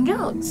could hang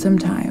out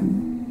sometime.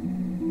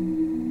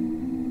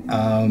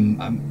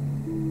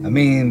 I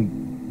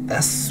mean,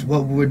 that's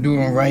what we're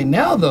doing right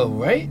now, though,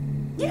 right?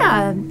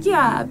 Yeah,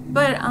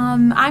 but,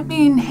 I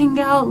mean, hang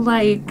out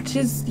like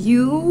just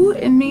you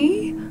and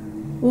me,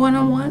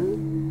 one-on-one?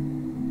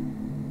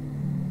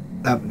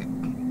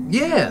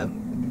 Yeah,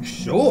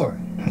 sure.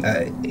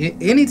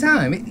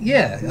 Anytime,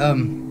 yeah,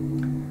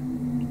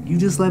 you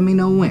just let me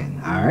know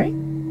when, alright?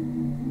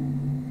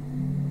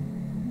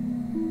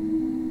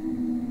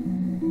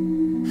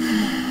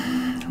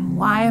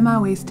 Why am I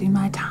wasting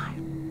my time?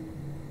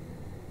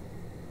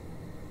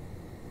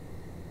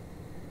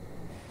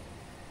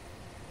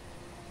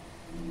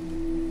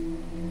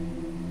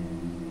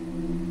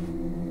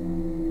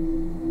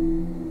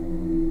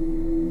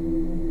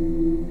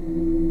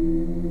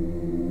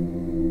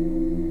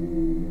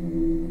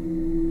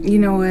 You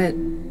know what?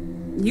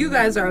 You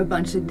guys are a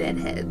bunch of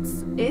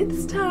deadheads.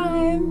 It's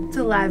time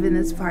to liven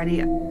this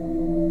party up.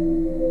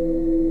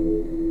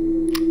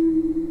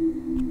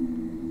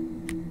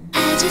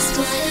 I just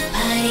wanna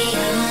party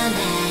all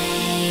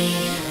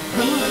night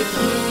with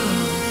you.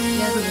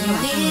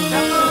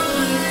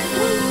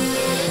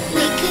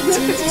 We could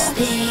do this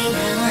thing all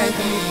night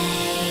with you.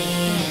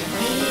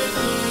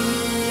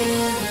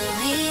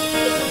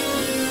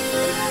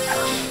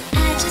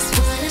 I just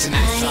wanna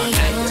Tonight's our party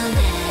night. all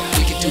night.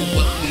 We can do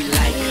what we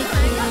like.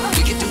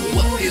 We can do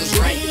what feels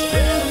right.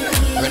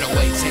 Run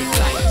away, take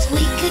flight.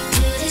 We could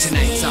do this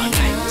Tonight's our thing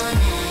night. all night.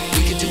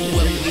 We can do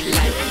what we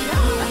like.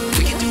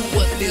 We can do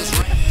what feels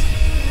right.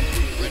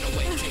 Run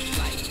away, take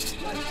flight.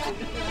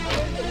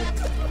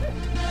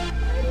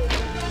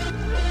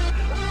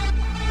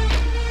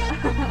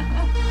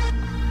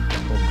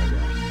 Oh my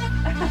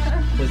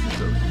gosh. This is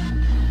so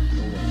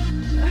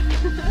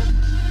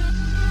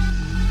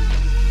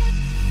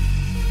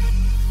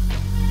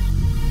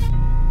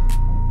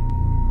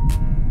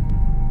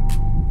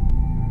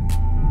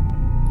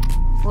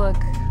Look,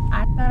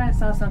 I thought I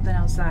saw something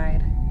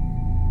outside.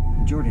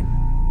 Jordan,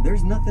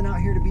 there's nothing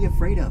out here to be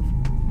afraid of.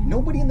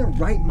 Nobody in their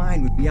right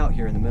mind would be out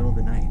here in the middle of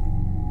the night.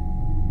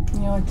 You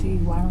know what, T?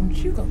 Why don't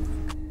you go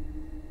look?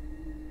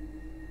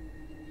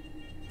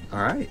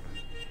 All right.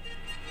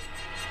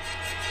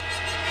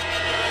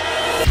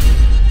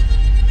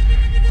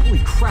 Holy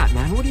crap,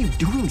 man. What are you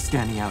doing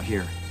standing out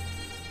here?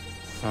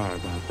 Sorry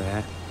about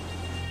that.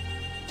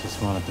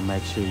 Just wanted to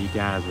make sure you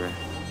guys were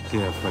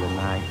good for the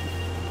night.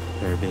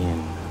 There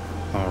being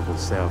horrible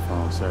cell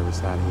phone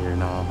service out here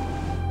and all.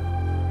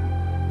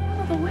 Out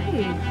of the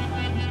way.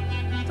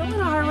 Don't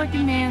let a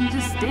hardworking man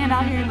just stand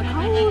out here in the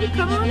cold.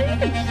 Come on in,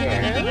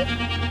 Sheriff.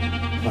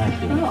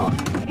 Thank you. Oh,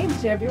 hey,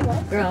 Sheriff, you're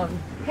welcome.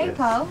 Hey,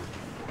 Poe.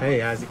 Hey,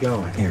 how's it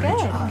going? Here, Good.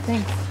 Oh,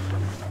 thanks.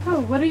 Oh,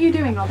 what are you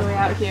doing all the way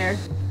out here?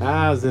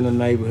 I was in the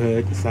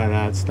neighborhood, decided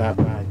I'd stop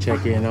by and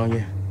check in on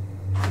you.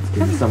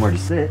 Give you somewhere to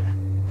sit.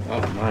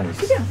 Oh,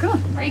 nice. Yeah, come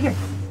on, right here.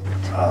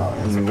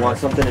 You want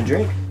something to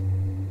drink?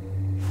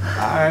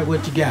 All right,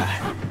 what you got?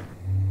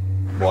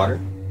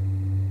 Water.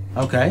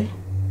 Okay.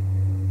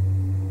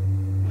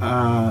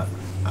 I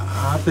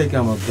think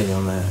I'm okay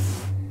on that.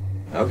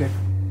 Okay.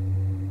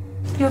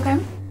 You okay?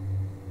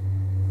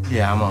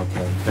 Yeah, I'm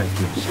okay. Thank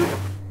you.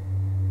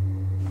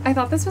 I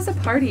thought this was a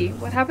party.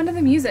 What happened to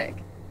the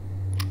music?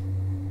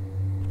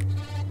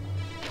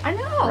 I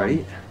know.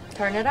 Right?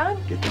 Turn it on.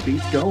 Get the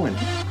beats going.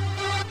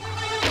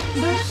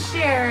 So,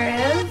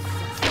 Sheriff,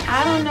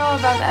 I don't know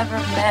if I've ever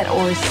met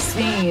or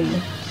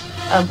seen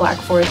a Black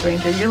Forest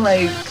Ranger. You're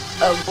like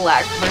a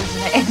black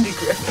version of Andy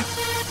Griffith.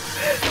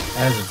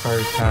 That's the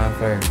first time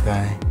for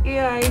everything.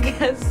 Yeah, I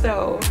guess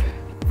so.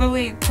 But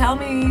wait, tell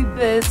me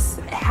this.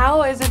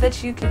 How is it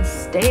that you can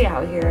stay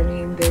out here? I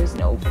mean, there's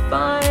no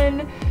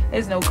fun,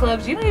 there's no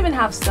clubs, you don't even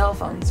have cell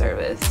phone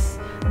service.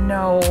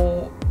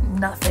 No,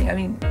 nothing. I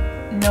mean,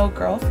 no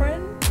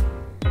girlfriend?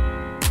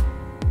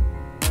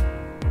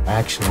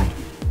 Actually,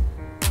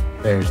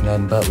 there's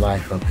nothing but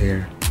life up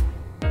here.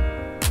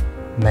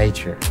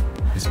 Nature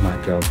is my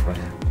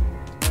girlfriend.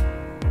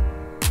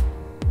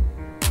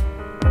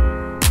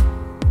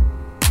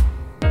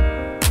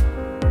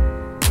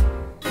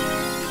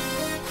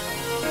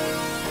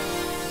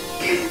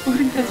 What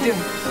are you guys doing?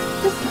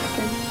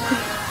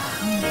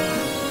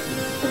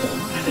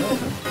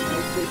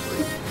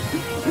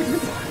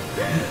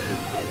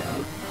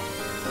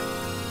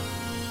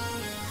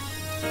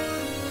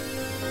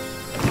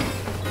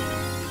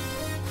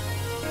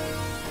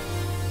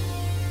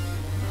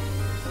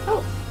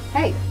 Oh,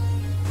 hey.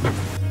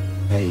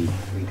 Hey,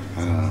 I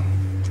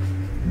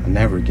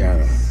never got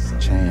a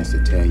chance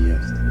to tell you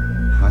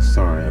how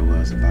sorry I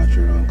was about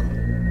your uncle.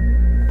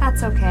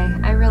 That's okay.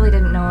 I really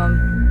didn't know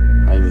him.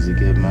 He was a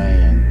good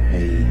man.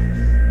 He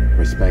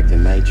respected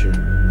nature,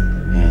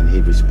 and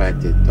he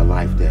respected the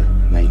life that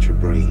nature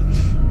breeds.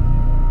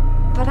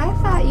 But I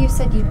thought you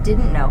said you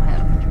didn't know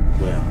him.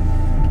 Well,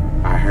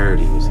 I heard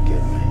he was a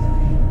good man.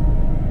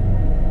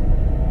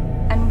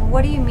 And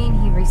what do you mean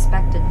he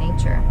respected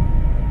nature?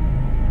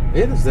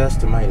 It is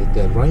estimated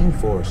that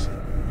rainforests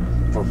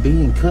are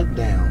being cut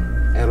down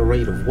at a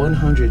rate of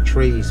 100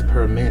 trees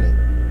per minute.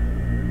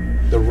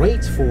 The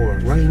rates for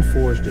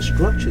rainforest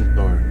destruction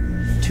are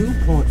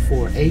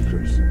 2.4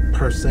 acres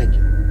per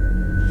second,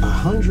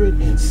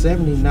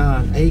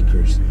 179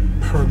 acres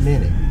per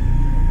minute,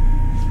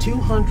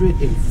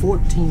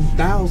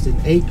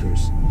 214,000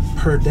 acres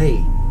per day,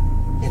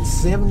 and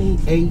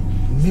 78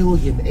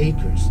 million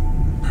acres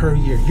per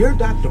year. Your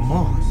Dr.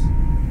 Moss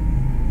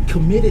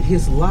committed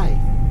his life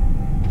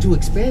to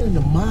expanding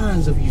the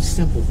minds of you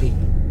simple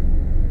people.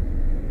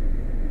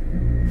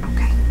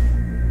 Okay.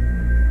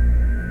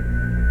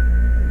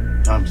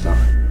 I'm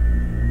sorry.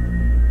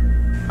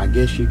 I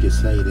guess you could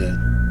say that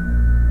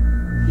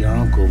your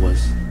uncle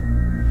was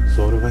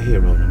sort of a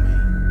hero to me.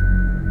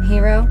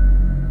 Hero?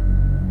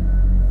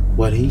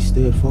 What he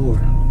stood for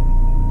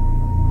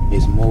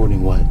is more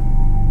than what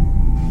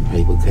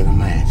people can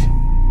imagine.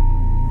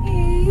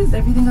 Hey, is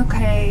everything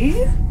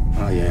okay?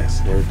 Oh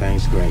yes,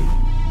 everything's great.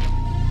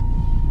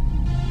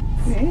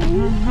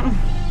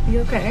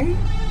 You okay?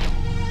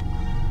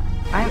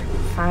 I'm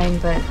fine,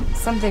 but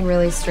something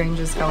really strange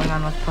is going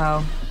on with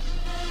Poe.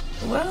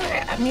 Well,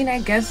 I mean, I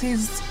guess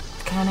he's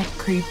kind of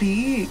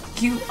creepy,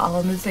 cute, all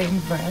in the same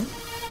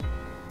breath.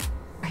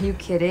 Are you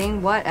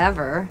kidding?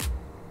 Whatever.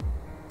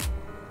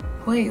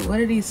 Wait, what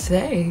did he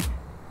say?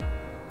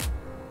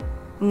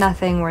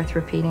 Nothing worth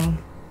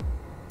repeating.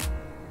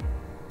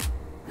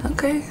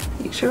 Okay,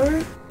 you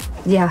sure?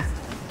 Yeah,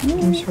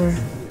 I'm sure.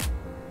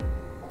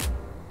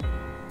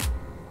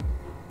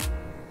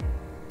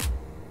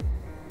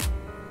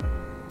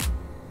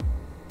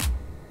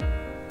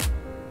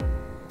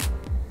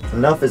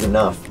 Enough is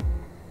enough.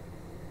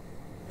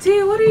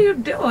 T, what are you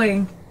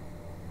doing?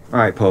 All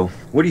right, Poe.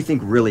 What do you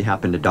think really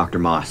happened to Dr.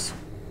 Moss?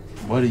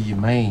 What do you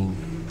mean?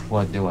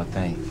 What do I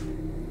think?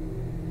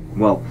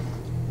 Well,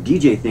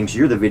 DJ thinks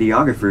you're the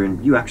videographer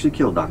and you actually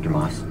killed Dr.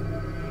 Moss.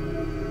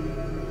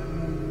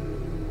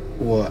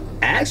 Well,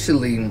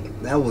 actually,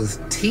 that was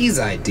T's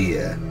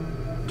idea.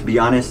 To be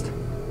honest,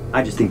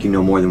 I just think you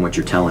know more than what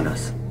you're telling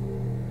us.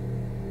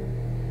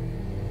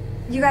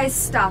 You guys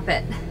stop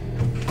it.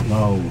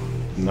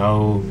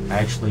 No,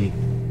 actually,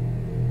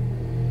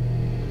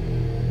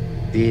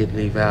 did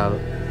leave out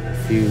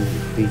a few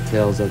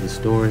details of the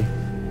story.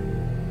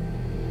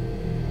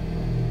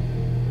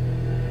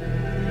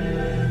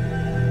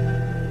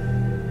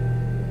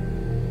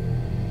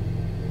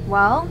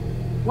 Well,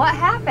 what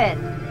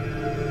happened?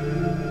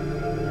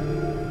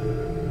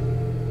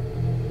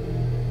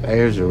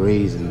 There's a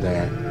reason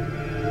that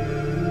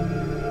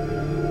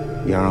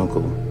your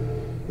uncle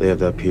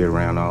lived up here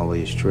around all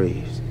these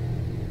trees.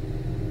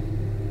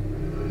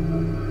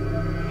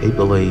 He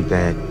believed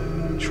that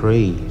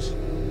trees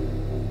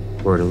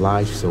were the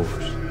life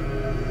source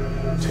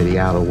to the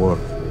outer world.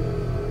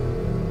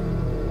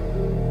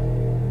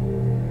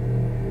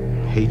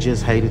 He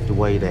just hated the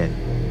way that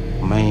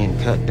man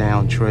cut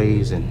down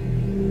trees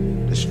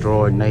and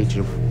destroyed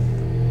nature.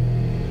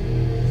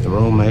 The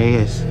rumor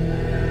is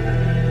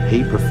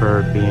he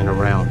preferred being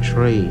around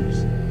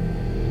trees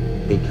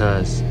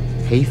because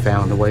he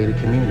found a way to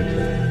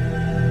communicate.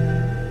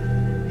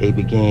 He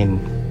began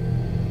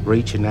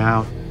reaching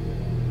out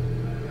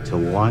till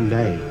one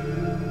day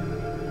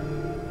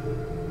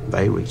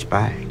they reached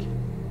back.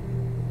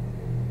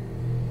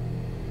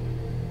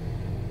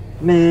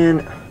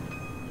 Man,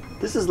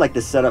 this is like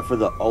the setup for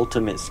the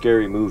ultimate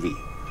scary movie.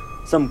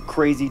 Some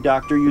crazy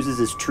doctor uses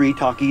his tree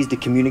talkies to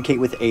communicate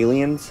with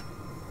aliens.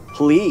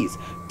 Please,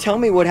 tell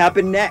me what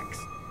happened next.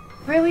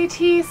 Really,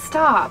 T?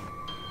 Stop.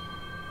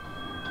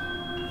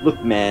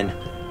 Look, man,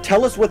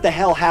 tell us what the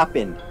hell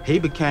happened. He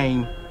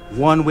became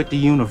one with the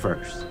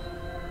universe.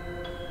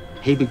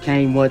 He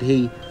became what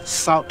he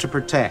sought to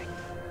protect.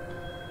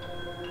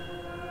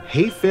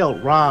 He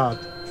felt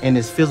robbed in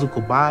his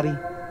physical body,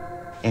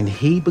 and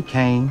he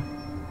became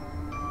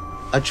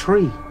a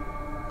tree.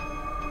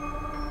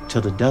 To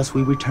the dust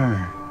we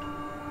return.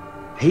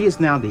 He is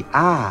now the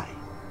eye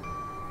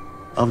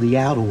of the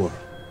outer world.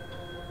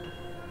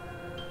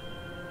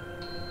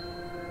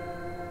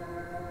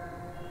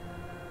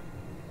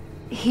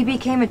 He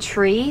became a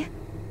tree?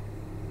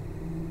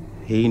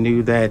 He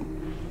knew that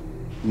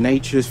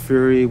nature's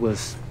fury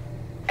was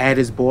at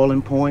its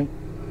boiling point,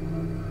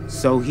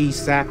 so he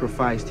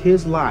sacrificed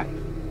his life.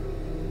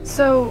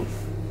 So,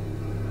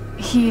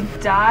 he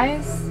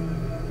dies,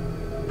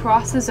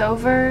 crosses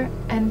over,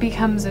 and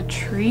becomes a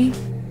tree?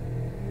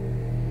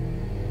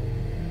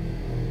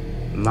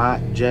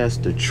 Not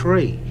just a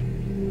tree,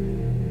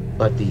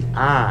 but the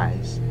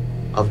eyes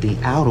of the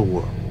outer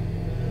world.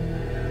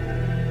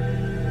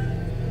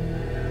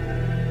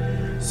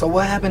 So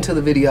what happened to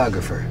the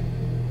videographer?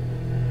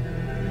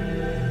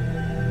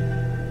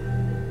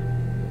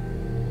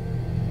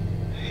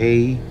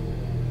 He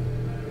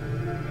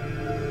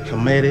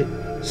committed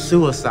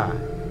suicide.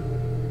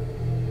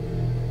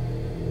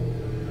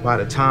 By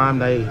the time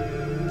they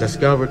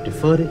discovered the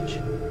footage,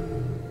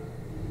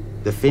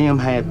 the film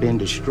had been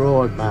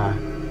destroyed by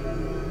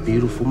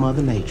beautiful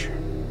Mother Nature.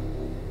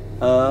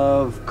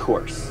 Of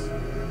course.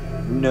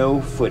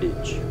 No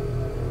footage.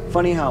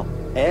 Funny how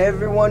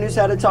everyone who's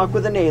had a talk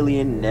with an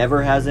alien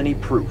never has any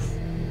proof.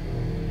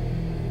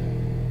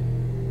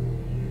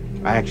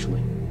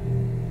 Actually,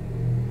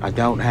 I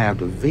don't have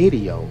the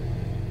video,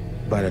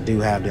 but I do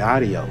have the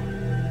audio.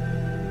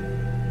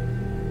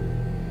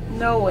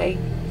 No way.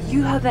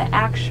 You have the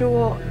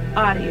actual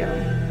audio.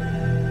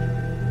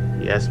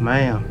 Yes,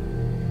 ma'am.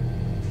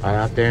 Right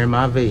out there in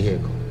my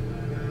vehicle.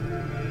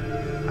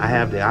 I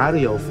have the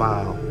audio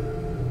file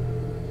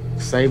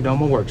saved on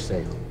my work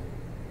safe.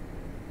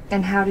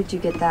 And how did you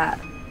get that?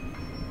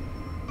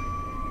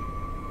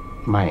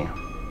 Ma'am,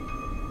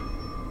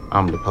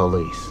 I'm the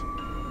police.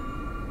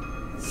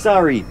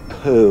 Sorry,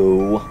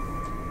 Pooh,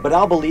 but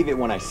I'll believe it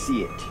when I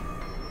see it.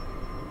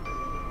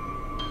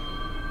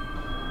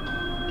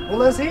 Well,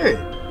 let's hear it.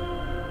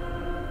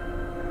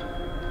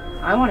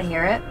 I want to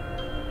hear it.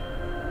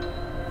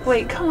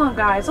 Wait, come on,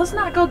 guys. Let's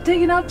not go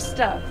digging up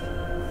stuff.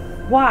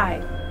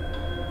 Why?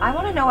 I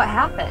want to know what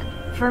happened.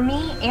 For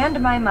me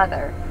and my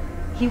mother.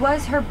 He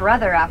was her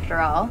brother, after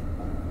all.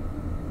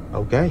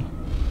 Okay.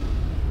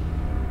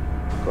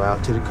 Go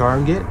out to the car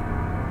and get it.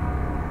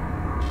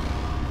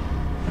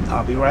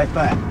 I'll be right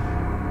back.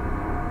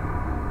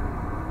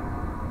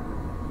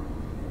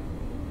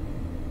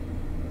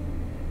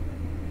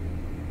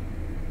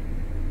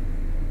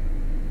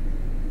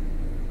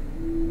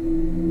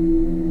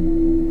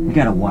 We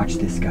gotta watch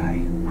this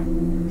guy.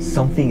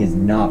 Something is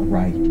not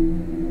right.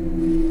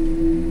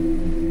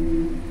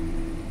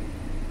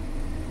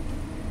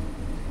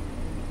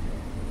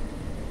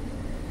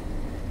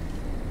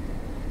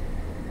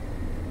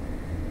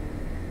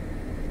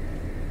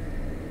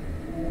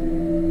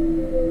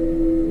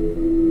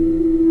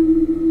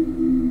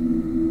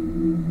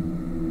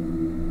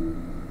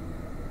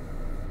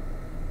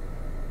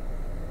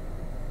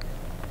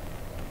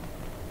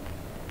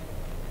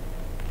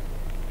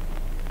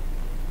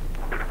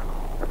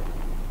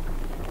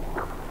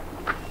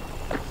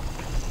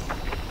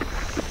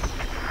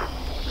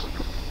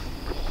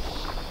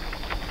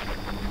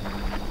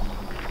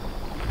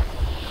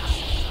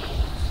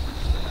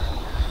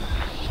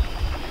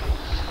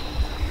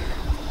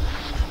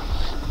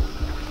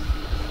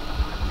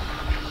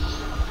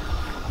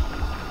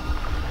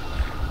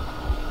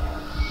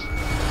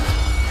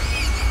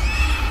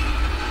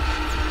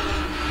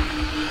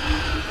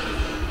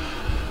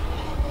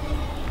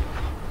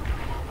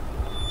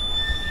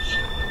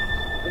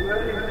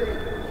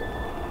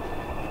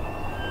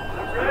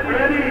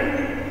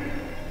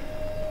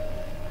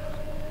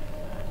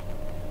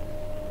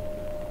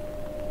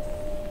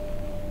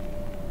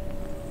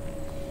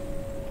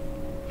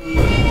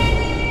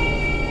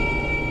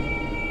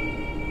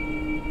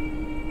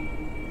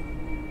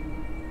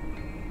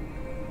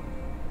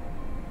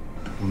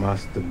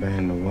 Must have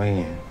been the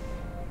wind.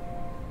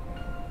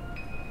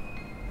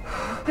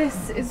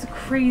 This is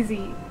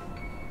crazy.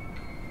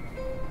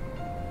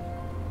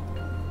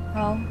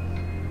 Well,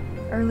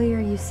 earlier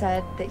you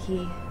said that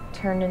he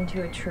turned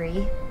into a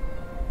tree.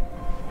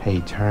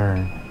 He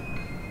turned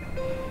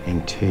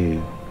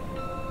into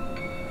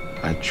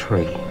a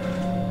tree.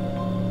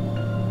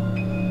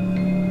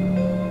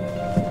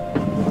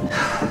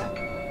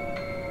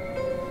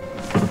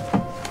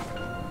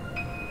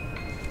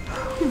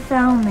 Who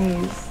found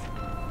these?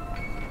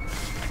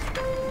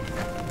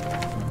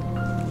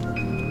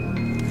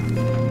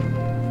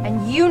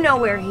 And you know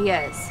where he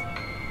is.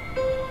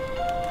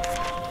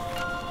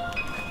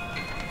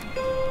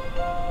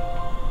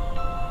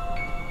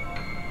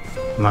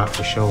 Not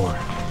for sure.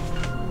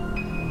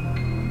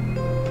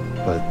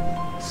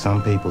 But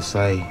some people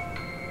say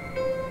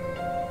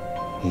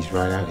he's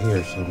right out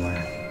here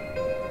somewhere.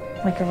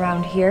 Like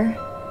around here?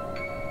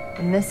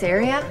 In this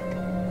area?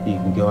 You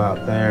can go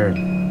out there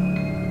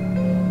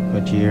and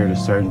put your ear to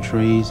certain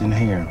trees and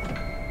hear him.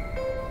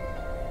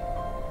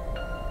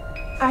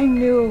 I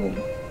knew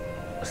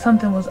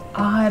something was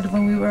odd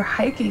when we were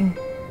hiking.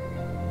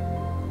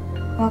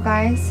 Well,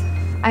 guys,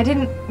 I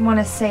didn't want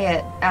to say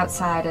it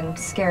outside and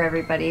scare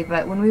everybody,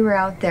 but when we were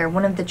out there,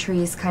 one of the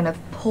trees kind of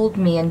pulled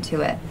me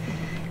into it.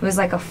 It was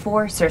like a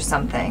force or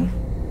something.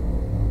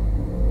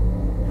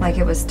 Like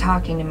it was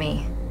talking to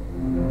me.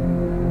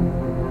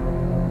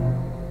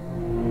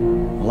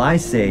 Well, I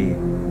say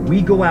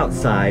we go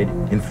outside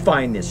and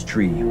find this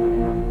tree.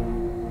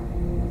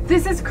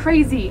 This is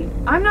crazy.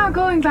 I'm not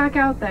going back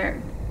out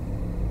there.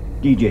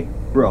 DJ,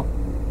 bro,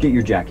 get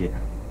your jacket.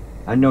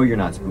 I know you're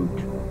not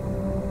spooked.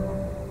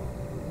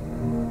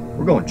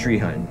 We're going tree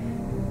hunting.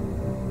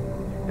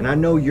 And I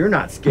know you're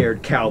not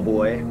scared,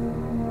 cowboy.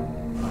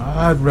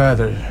 I'd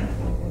rather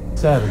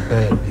sit in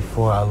bed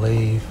before I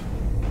leave.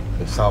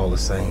 It's all the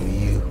same to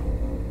you.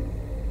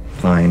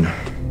 Fine.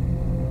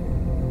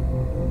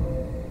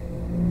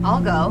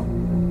 I'll go.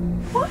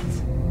 What?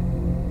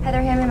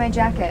 Heather, hand me my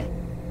jacket.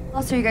 How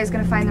else are you guys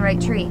gonna find the right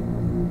tree?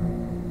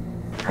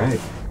 Right.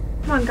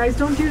 Come on, guys,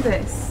 don't do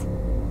this.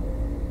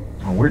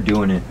 Oh, we're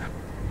doing it.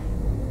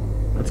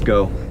 Let's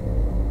go.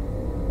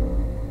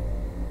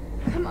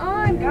 Come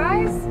on,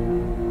 guys.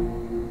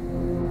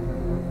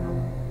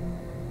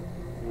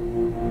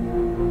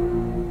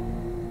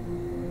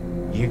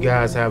 You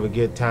guys have a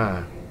good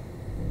time.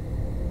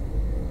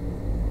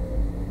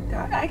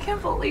 God, I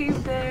can't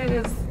believe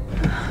this.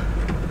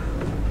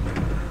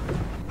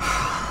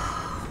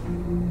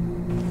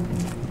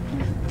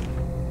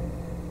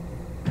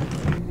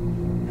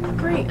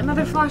 Great,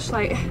 another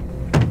flashlight.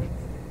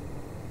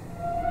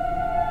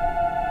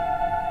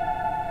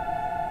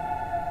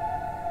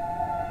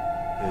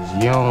 Cause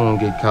you don't want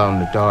to get caught in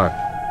the dark.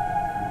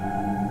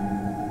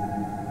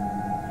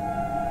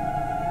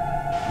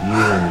 You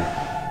and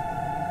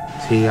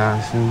T, I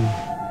assume?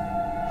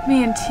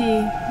 Me and T,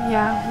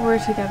 yeah, we're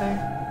together.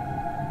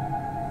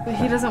 But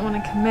he doesn't want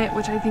to commit,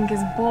 which I think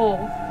is bull.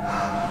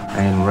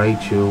 And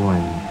Rachel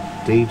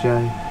and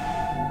DJ?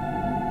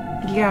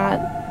 Yeah,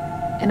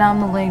 and I'm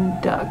the lame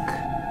duck.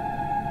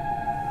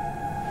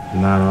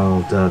 Not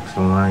all ducks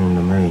are lame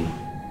to me.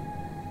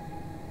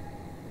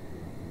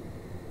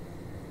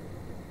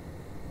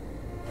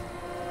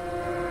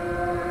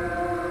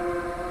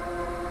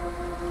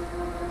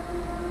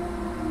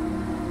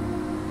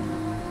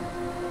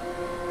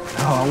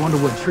 Oh, I wonder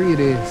what tree it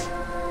is.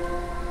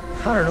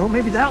 I don't know,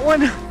 maybe that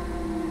one?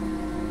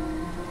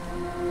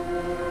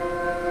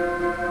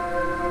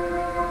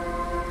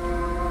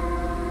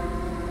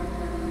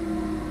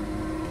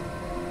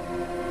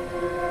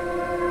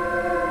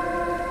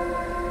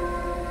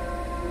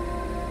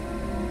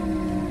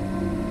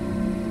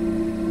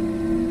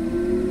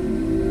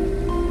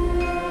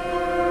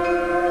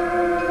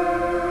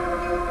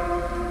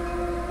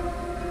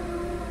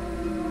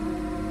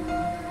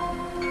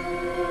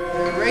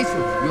 Rachel,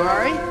 you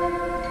alright?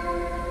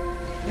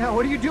 Yeah,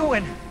 what are you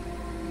doing?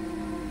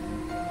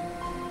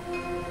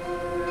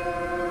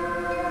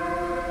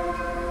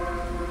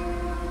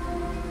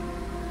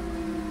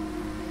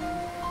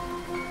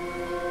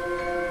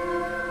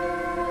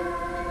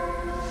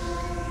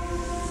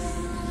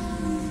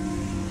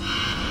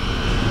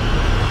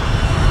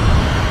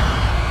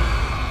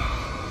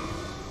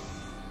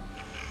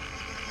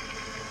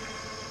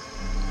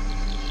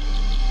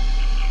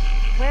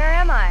 Where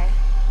am I?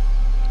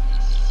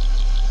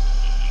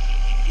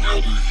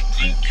 Where do you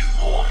think you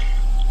are?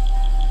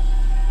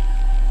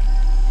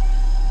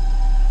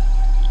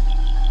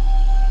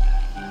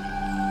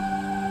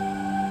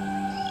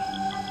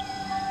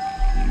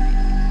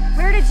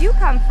 Where did you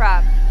come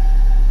from?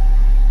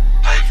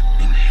 I've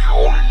been here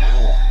all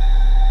along.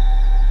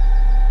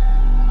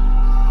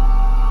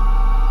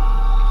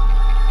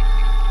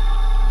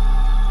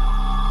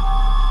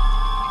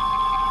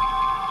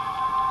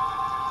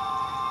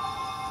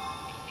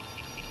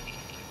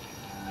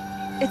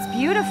 It's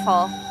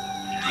beautiful.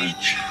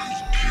 Nature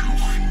is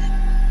beautiful.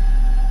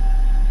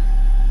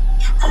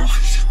 The earth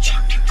is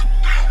attempting to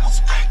balance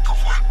back the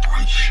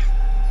vibration.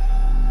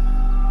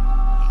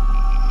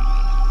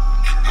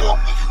 And now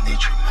Mother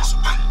Nature must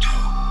undo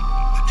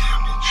the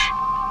damage.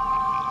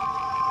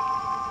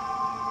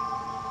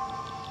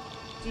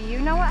 Do you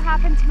know what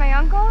happened to my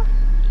uncle?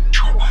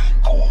 Your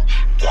uncle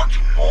walked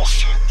a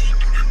monster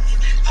deeper than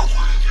any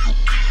other of your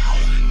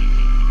kind.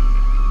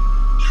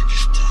 He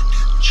understood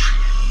that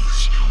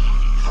trees,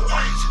 the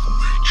eyes of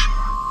nature,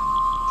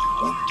 the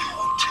window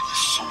to the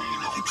soul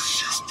of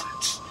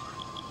existence.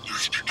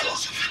 It's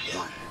because of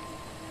him,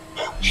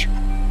 not you.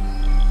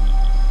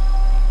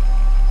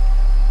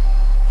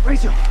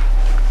 Rachel!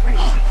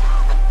 Rachel!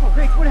 Oh,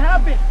 Rach, what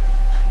happened?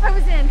 I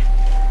was in.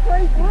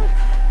 What?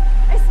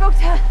 I spoke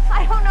to,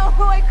 I don't know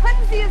who, I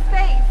couldn't see his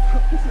face.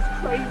 This is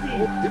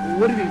crazy.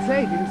 What did he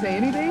say? Did he say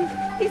anything?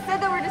 He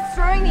said that we're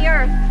destroying the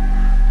earth.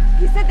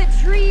 He said that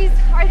trees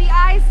are the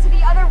eyes to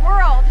the other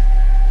world.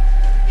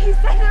 He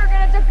said that we're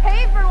gonna have to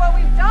pay for what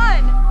we've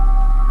done.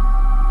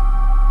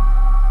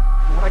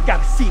 Oh, I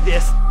gotta see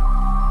this.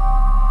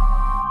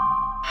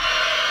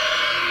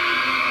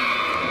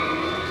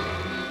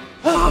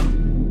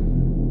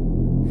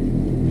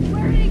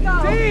 Where did he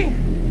go? T!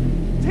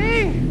 T!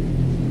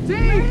 T!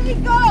 Where did he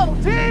go?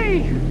 T!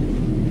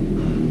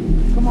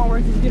 Come on,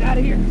 Rachel, get out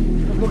of here.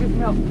 Let's go get some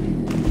help.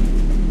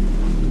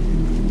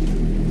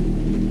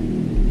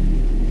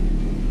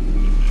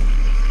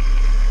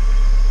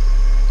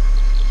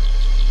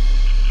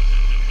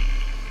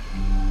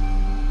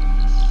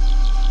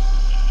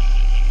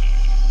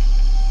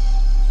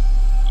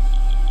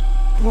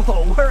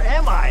 Whoa, where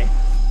am I?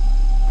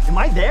 Am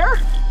I there?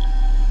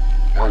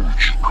 Why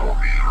would you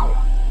come here?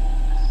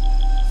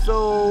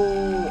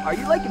 So, are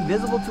you like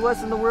invisible to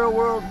us in the real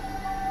world?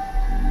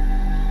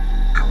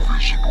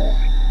 Invisible.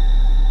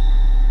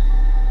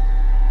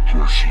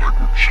 Just like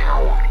a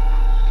coward.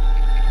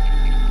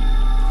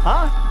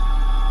 Huh?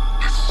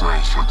 It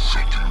sounds like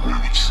something we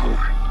would say.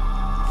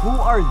 Who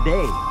are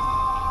they?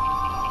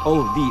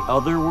 Oh, the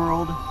other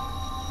world?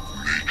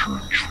 Nature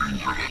and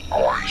trees are the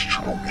eyes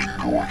to the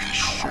window of the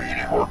soul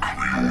of our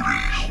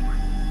creators.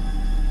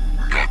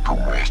 Not the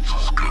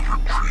monsters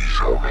gathered trees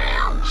have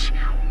eyes.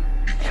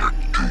 He kept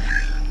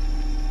digging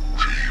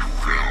till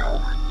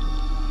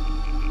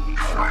he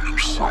found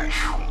himself.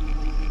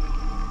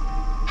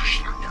 Just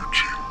like you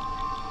two.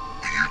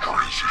 When you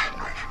transition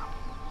over,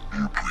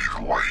 you breathe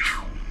life.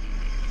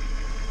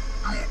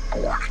 You are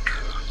born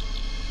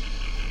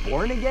again.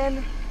 Born again?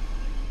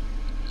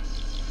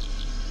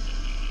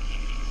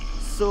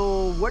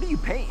 So, what are you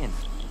painting?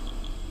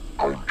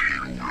 I'm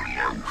painting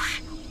your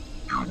life.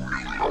 Your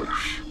new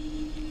life.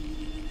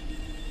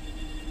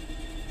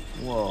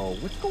 Whoa,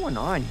 what's going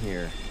on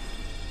here?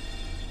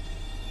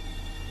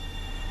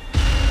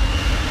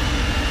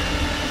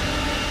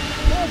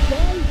 Guys,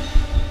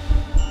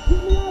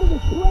 get me out of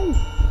this place!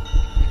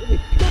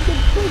 There's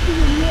something spooky in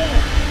here!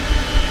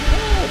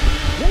 Help!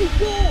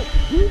 Rachel!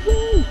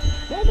 Easy!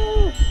 Come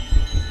on!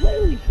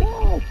 Please,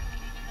 help!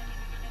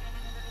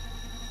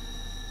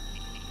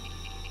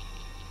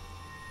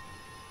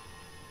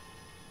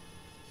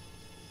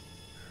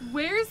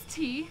 Where's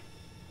T?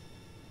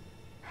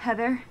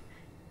 Heather,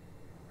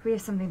 we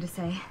have something to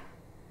say.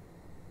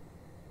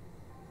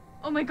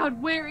 Oh my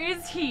god, where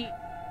is he?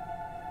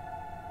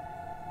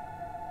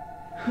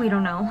 We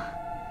don't know.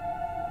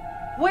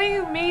 What do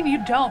you mean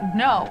you don't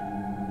know?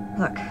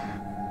 Look,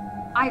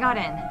 I got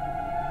in.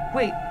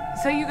 Wait,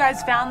 so you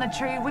guys found the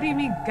tree? What do you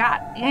mean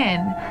got in?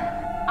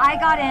 I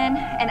got in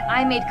and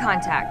I made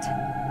contact.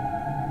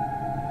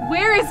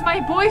 Where is my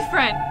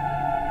boyfriend?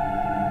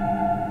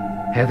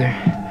 Heather,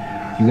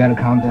 you gotta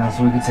calm down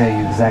so we can tell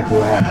you exactly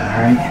what happened,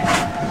 alright?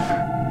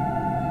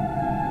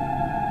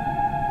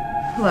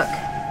 Look.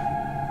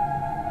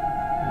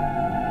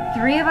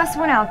 3 of us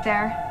went out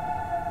there,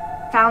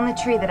 found the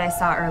tree that I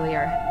saw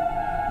earlier.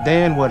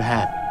 Then what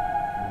happened?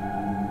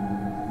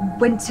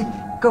 Went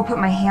to go put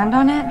my hand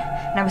on it,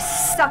 and I was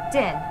sucked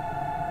in.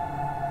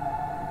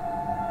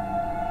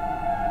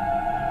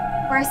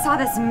 Where I saw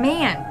this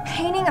man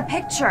painting a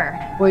picture.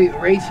 Wait,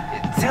 Rach,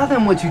 tell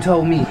them what you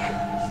told me.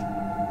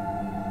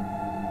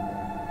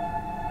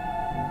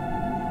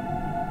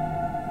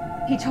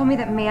 He told me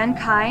that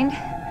mankind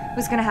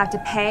was gonna have to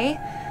pay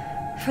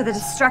for the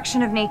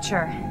destruction of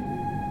nature.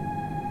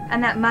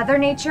 And that Mother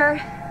Nature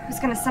was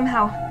gonna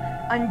somehow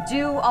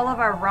undo all of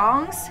our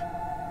wrongs.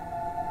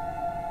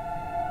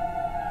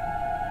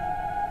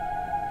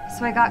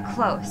 So I got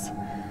close,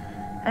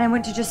 and I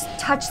went to just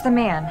touch the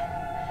man.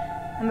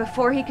 And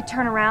before he could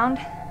turn around,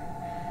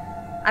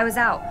 I was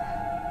out.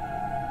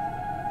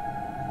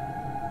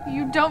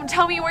 You don't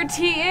tell me where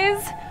T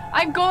is?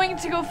 I'm going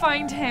to go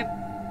find him.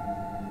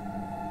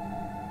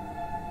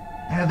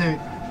 Heather,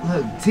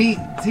 look, T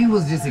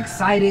was just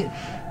excited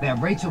that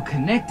Rachel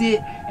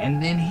connected,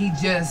 and then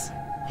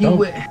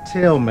Don't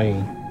tell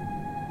me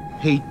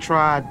he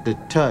tried to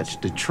touch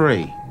the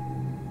tree.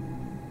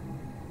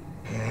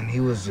 And he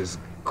was just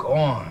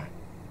gone.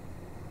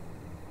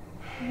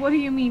 What do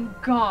you mean,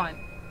 gone?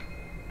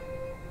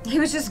 He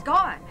was just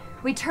gone.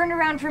 We turned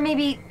around for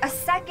maybe a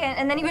second,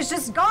 and then he was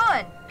just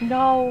gone.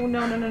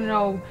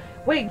 No.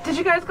 Wait, did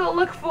you guys go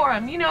look for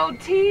him? You know,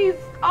 T's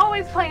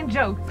always playing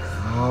jokes.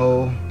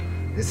 No,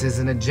 this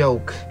isn't a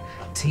joke.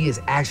 T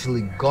is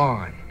actually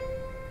gone.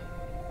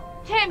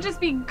 Can't just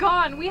be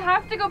gone. We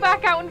have to go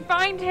back out and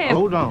find him.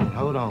 Hold on.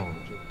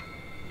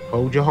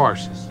 Hold your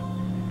horses.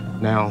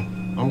 Now,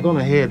 I'm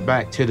gonna head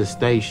back to the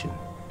station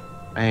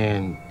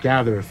and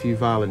gather a few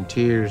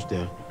volunteers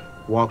to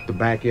walk the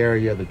back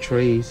area of the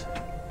trees.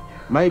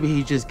 Maybe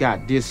he just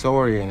got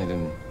disoriented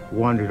and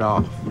wandered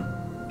off.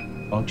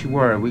 Don't you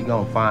worry, we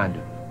gonna find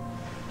him.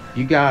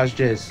 You guys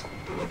just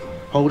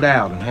hold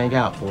out and hang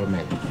out for a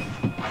minute.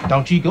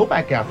 Don't you go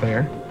back out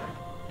there.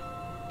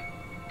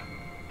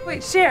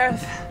 Wait,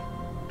 Sheriff.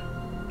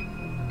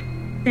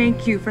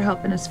 Thank you for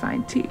helping us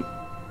find T.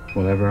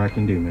 Whatever I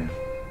can do, man.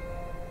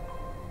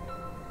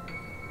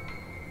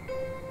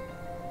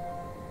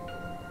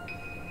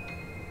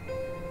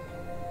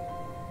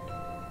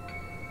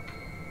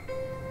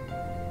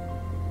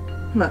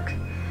 Look,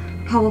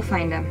 Paul will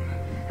find him.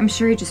 I'm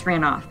sure he just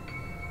ran off.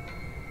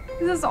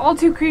 This is all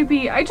too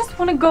creepy. I just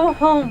want to go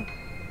home.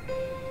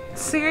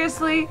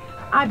 Seriously,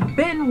 I've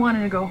been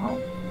wanting to go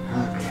home.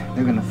 Look,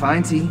 they're gonna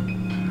find T.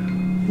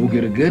 We'll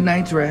get a good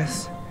night's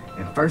rest,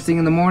 and first thing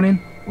in the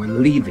morning, we're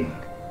leaving.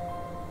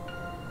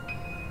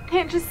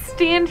 Can't just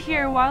stand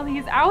here while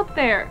he's out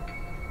there.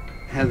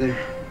 Heather,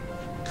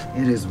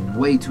 it is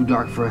way too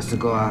dark for us to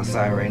go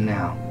outside right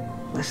now.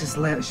 Let's just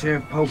let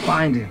Sheriff Poe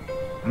find him.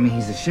 I mean,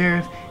 he's a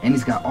sheriff, and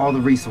he's got all the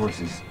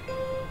resources.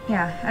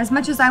 Yeah, as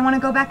much as I want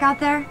to go back out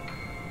there,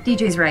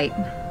 DJ's right.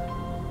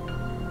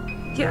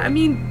 Yeah, I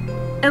mean,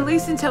 at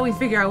least until we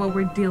figure out what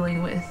we're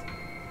dealing with.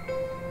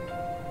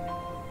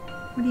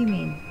 What do you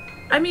mean?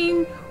 I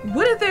mean,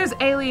 what if there's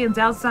aliens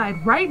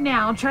outside right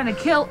now trying to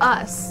kill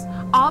us,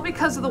 all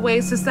because of the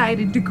way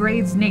society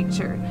degrades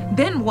nature?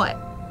 Then what?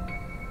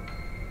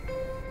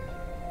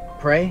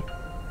 Pray,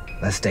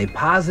 let's stay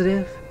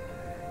positive,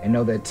 and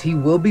know that T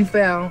will be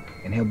found,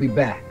 and he'll be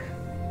back.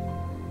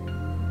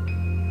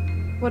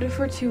 What if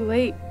we're too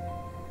late?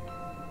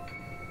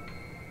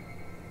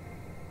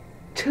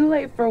 Too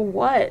late for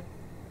what?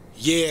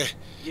 Yeah,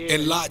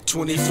 in lot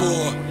 24.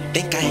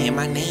 Think I hear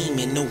my name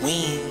in the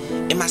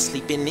wind. Am I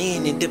sleeping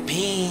in? It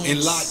depends.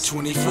 In lot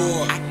 24.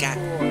 I got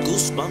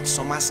goosebumps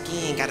on my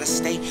skin. Gotta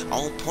stay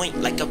on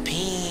point like a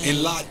pin.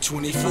 In lot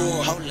 24.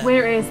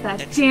 Where is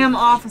that damn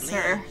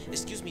officer?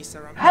 Excuse me,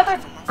 sir. Heather,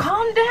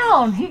 calm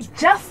down. He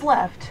just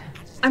left.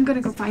 I'm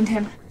gonna go find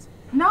him.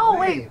 No,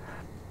 wait.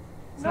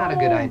 It's not a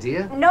good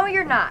idea. No,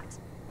 you're not.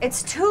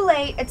 It's too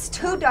late, it's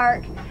too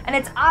dark, and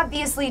it's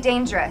obviously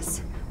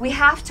dangerous. We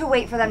have to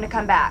wait for them to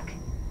come back.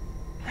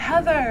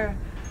 Heather,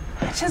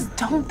 I just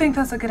don't think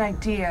that's a good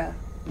idea.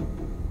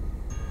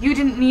 You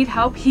didn't need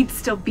help, he'd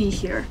still be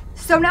here.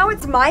 So now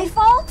it's my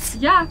fault?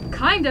 Yeah,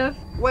 kind of.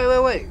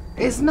 Wait.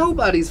 It's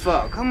nobody's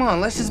fault. Come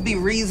on, let's just be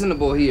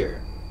reasonable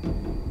here.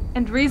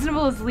 And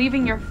reasonable is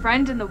leaving your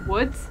friend in the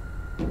woods?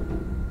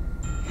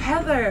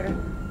 Heather,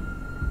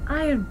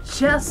 I am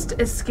just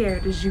as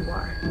scared as you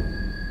are.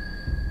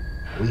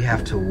 We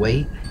have to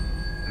wait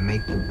and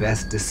make the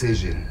best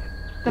decision.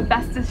 The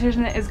best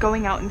decision is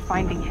going out and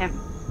finding him.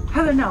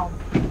 Heather, no.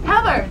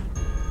 Heather!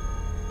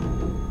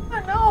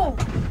 No!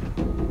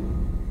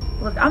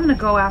 Look, I'm gonna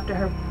go after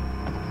her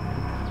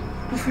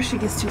before she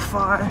gets too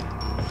far.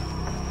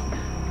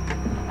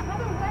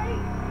 Heather,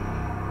 wait!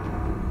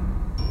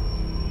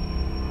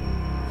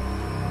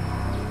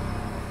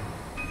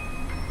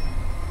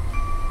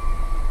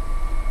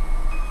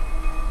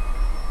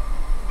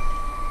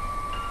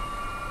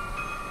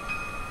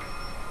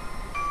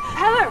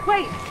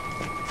 Wait!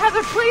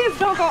 Heather, please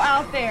don't go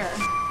out there.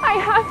 I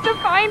have to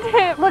find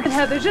him. Look,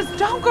 Heather, just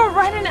don't go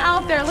running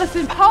out there.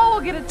 Listen, Paul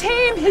will get a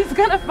team. He's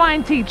gonna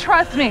find T.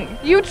 Trust me.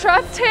 You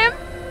trust him?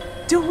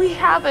 Do we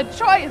have a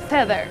choice,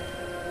 Heather?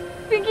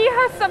 I think he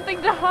has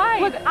something to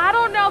hide. Look, I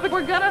don't know, but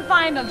we're gonna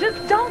find him.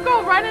 Just don't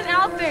go running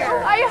out there. No,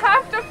 I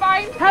have to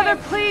find him. Heather,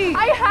 please.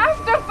 I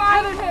have to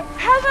find him.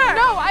 Heather!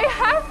 No, I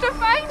have to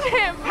find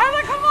him.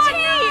 Heather, come on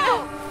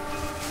now!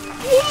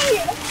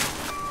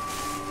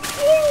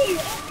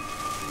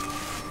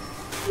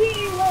 T,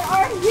 where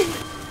are you?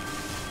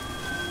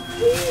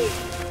 T.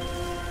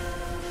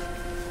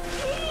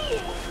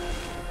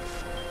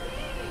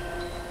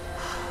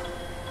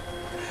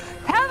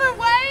 Heather,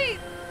 wait!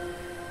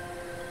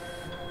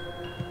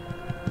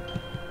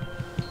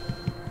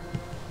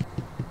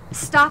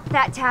 Stop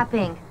that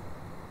tapping.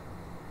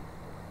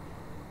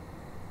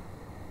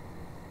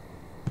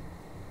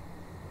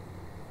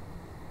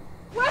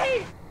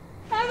 Wait!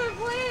 Heather,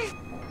 please!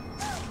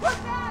 What's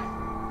that?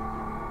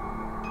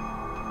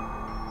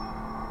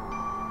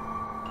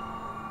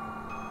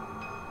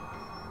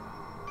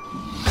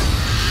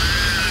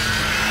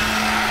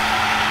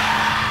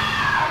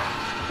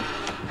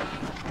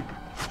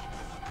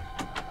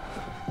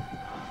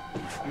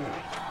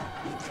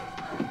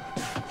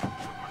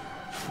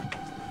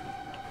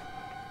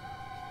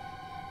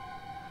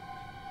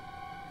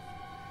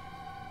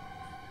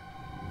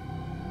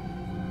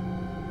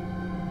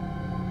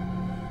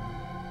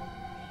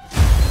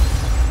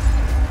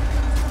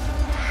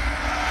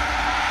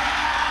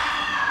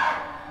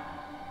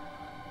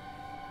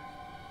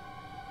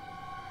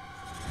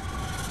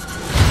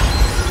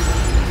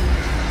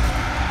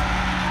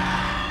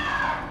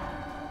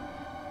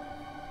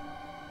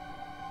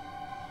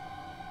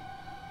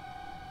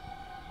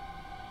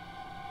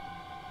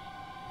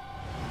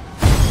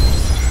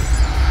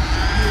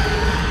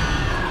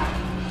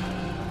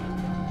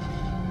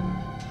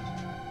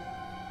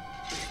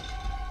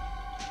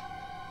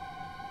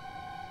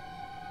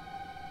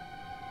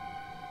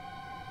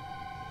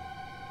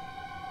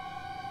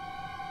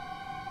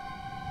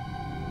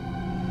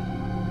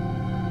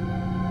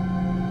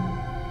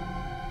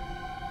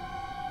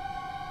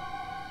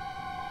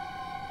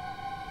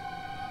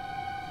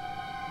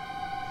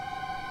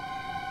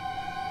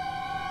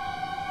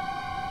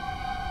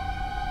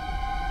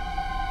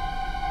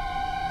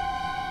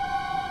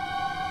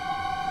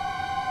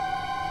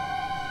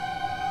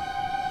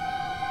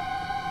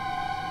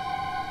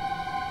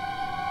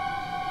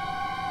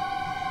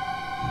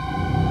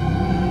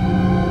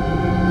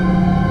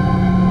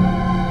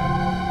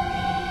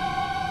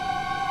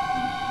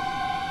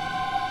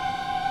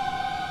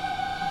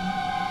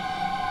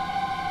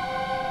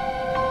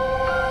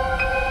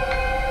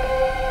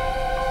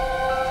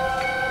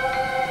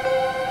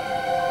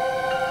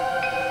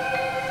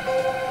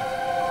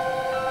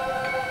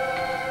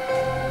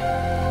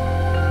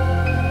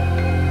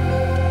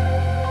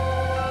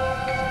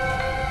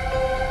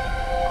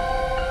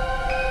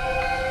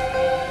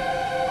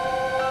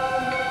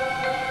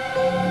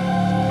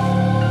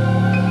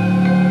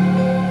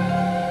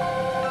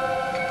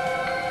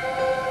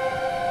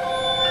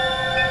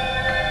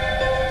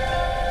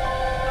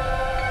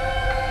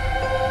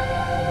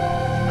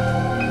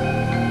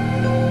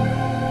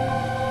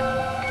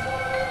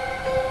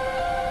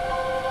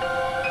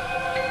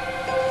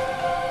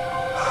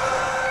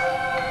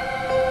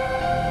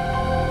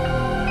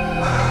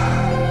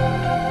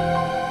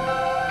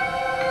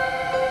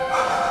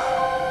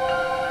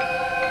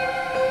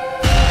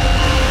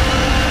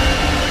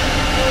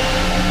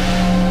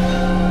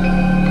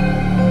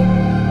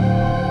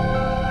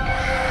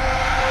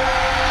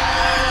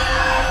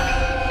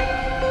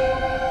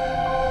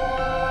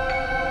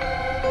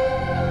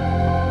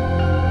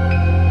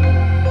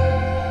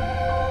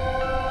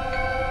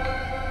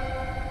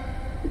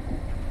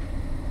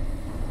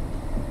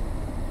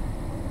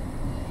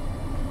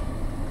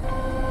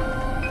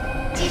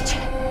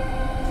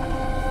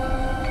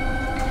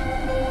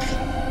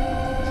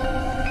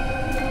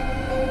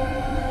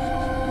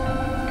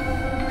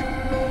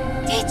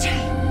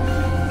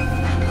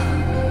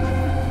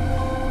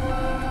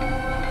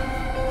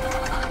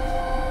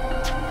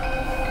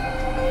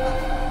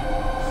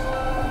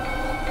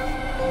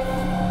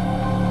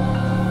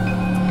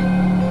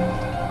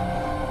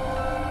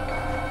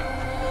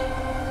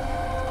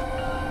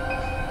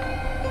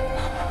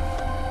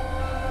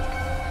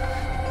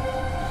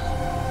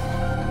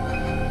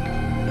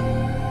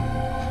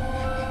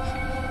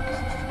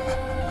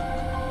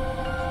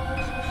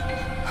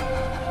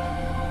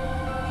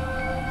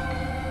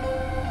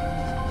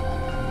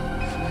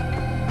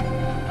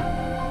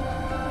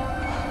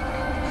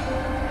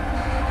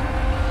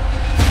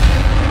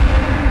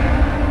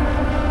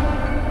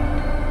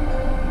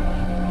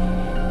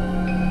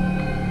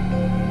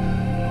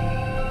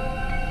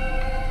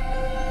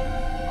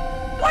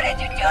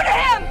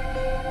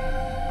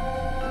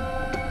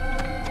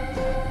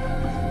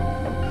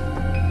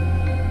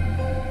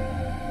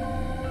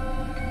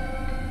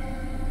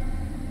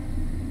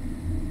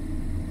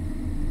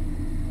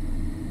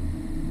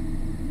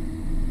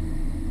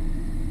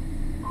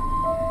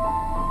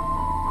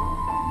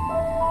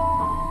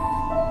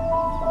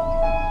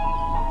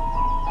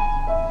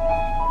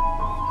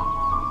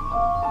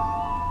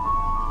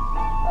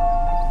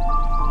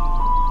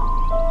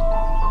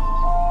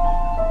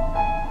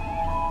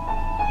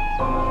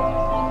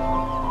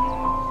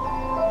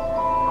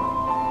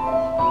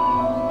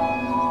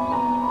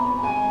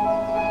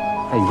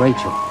 Hey,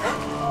 Rachel.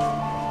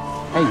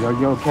 Hey, are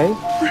you okay?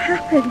 What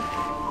happened?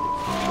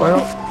 Well,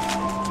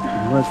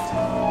 we looked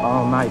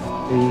all night to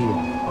see,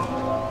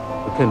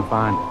 we couldn't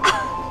find it.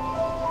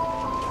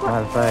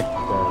 Matter of fact,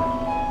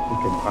 we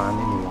couldn't find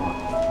anyone.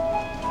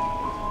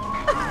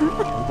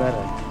 We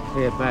better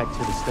head back to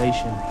the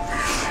station,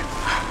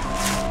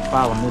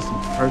 file a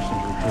missing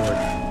persons report.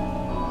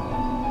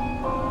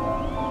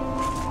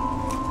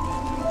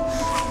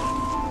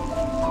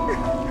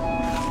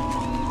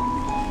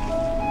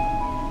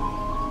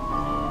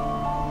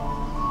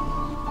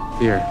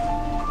 Here,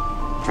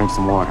 drink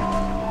some water.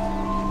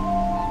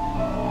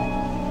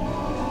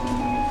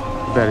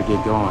 You better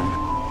get going.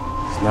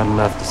 There's nothing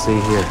left to see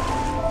here.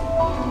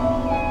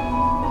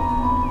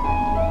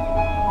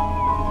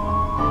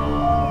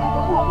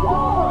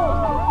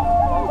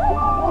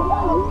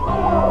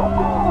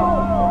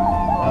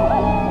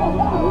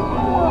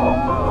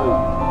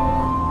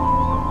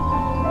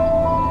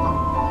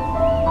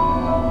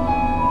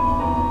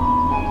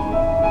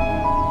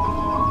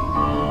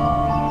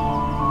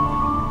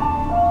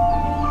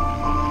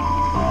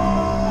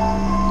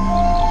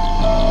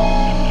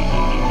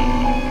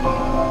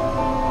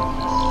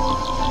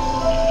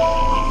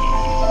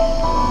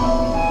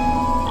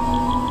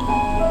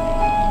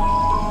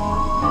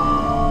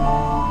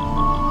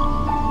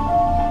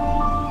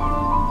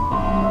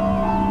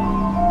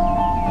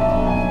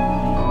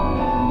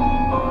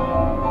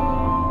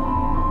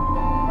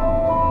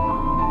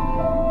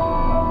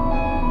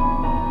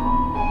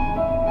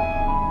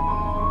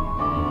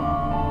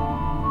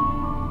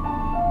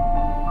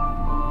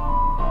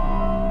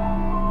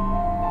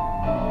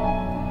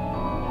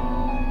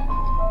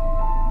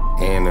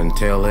 And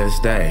until this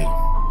day,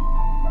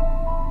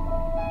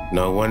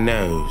 no one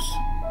knows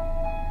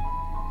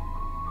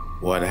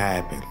what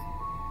happened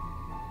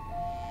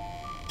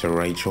to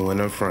Rachel and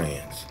her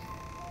friends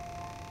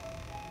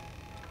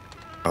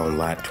on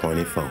Lot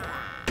 24.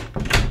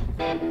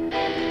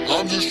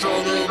 I'm just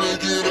trying to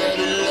make it out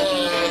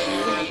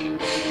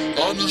alive.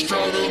 I'm just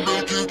trying to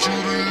make it to the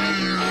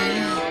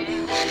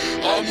end.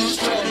 I'm just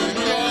trying to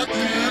not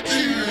get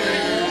killed.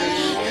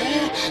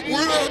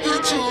 What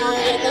happened to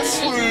all my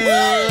friends?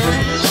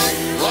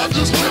 I'm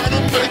just trying to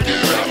make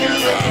it out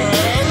alive.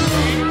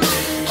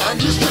 I'm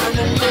just trying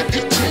to make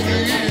it to the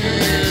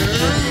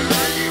end.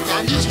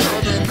 I'm just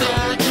trying to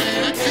not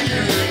get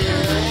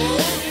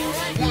killed.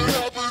 What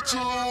happened to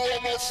all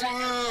my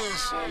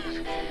friends?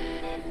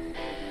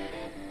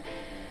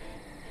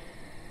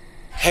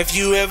 Have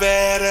you ever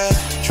had a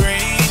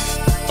dream?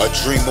 A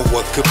dream of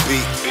what could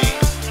be.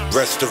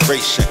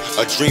 Restoration,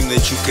 a dream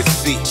that you could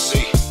see.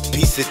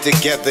 Piece it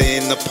together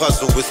and the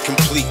puzzle is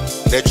complete.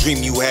 That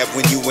dream you have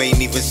when you ain't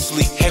even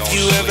sleep. Have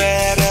you ever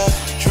had a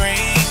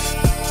dream?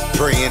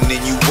 Praying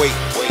and you wait.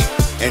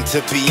 And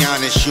to be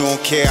honest, you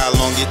don't care how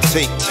long it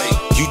take.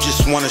 You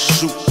just wanna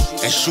shoot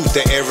and shoot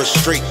the arrow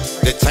straight.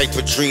 The type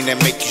of dream that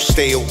make you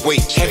stay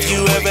awake. Have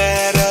you ever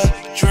had a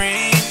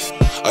dream?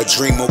 A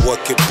dream of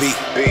what could be.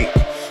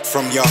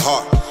 From your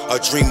heart,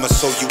 a dreamer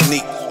so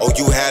unique. Oh,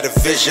 you had a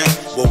vision?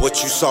 Well, what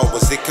you saw,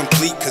 was it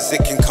complete? Cause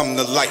it can come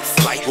to life.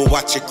 We'll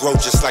watch it grow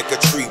just like a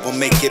tree, we'll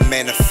make it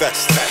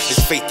manifest. It's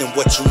faith in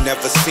what you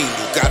never seen,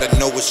 you gotta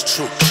know it's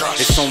true.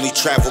 It's only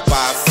traveled by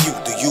a few.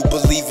 Do you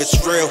believe it's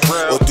real?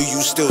 Or do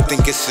you still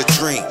think it's a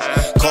dream?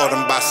 Caught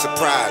him by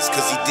surprise,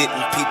 cause he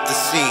didn't peep the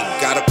scene.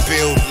 Gotta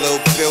build, little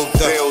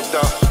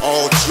builder.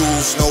 All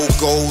jewels, no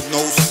gold,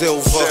 no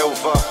silver.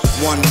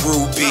 One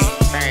ruby.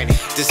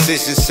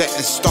 Decision set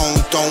in stone,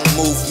 don't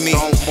move me.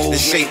 The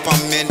shape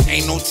I'm in,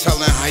 ain't no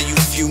telling how you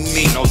view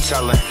me. No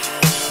telling.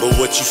 But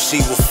what you see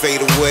will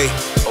fade away.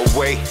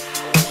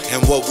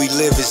 And what we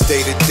live is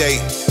day to day.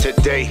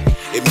 Today,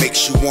 it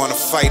makes you wanna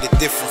fight a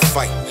different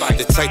fight.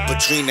 The type of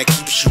dream that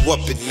keeps you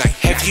up at night.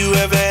 Have you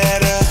ever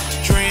had a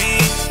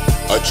dream?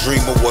 A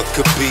dream of what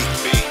could be.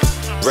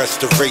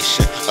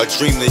 Restoration, a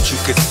dream that you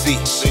could see.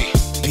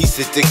 Piece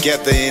it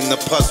together and the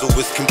puzzle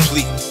is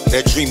complete.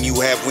 That dream you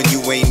have when you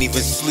ain't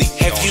even sleep.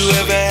 Have you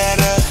ever had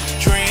a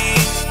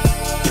dream?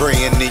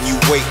 Praying and you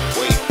wait.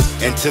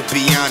 And to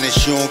be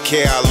honest, you don't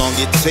care how long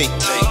it take.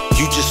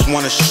 You just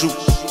wanna shoot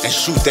and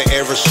shoot the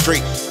arrow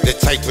straight. The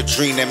type of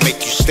dream that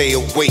make you stay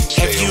awake.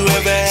 Have you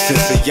ever had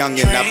Since a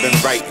youngin' I've been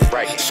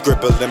writing,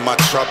 scribbling my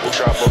trouble.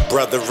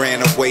 Brother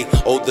ran away,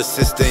 older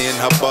sister in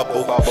her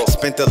bubble.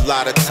 Spent a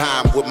lot of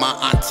time with my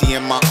auntie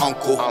and my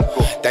uncle.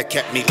 That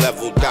kept me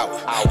leveled out.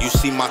 You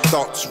see my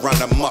thoughts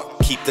run amok,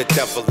 keep the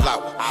devil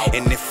out.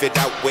 And if it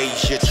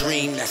outweighs your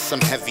dream, that's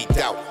some heavy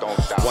doubt.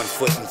 One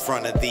foot in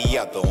front of the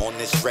other on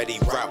this ready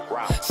route.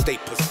 Stay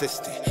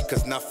persistent,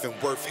 cause nothing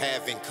worth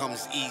having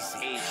comes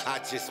easy. I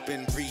just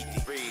been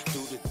reading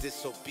through the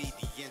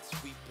disobedience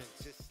we've been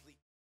just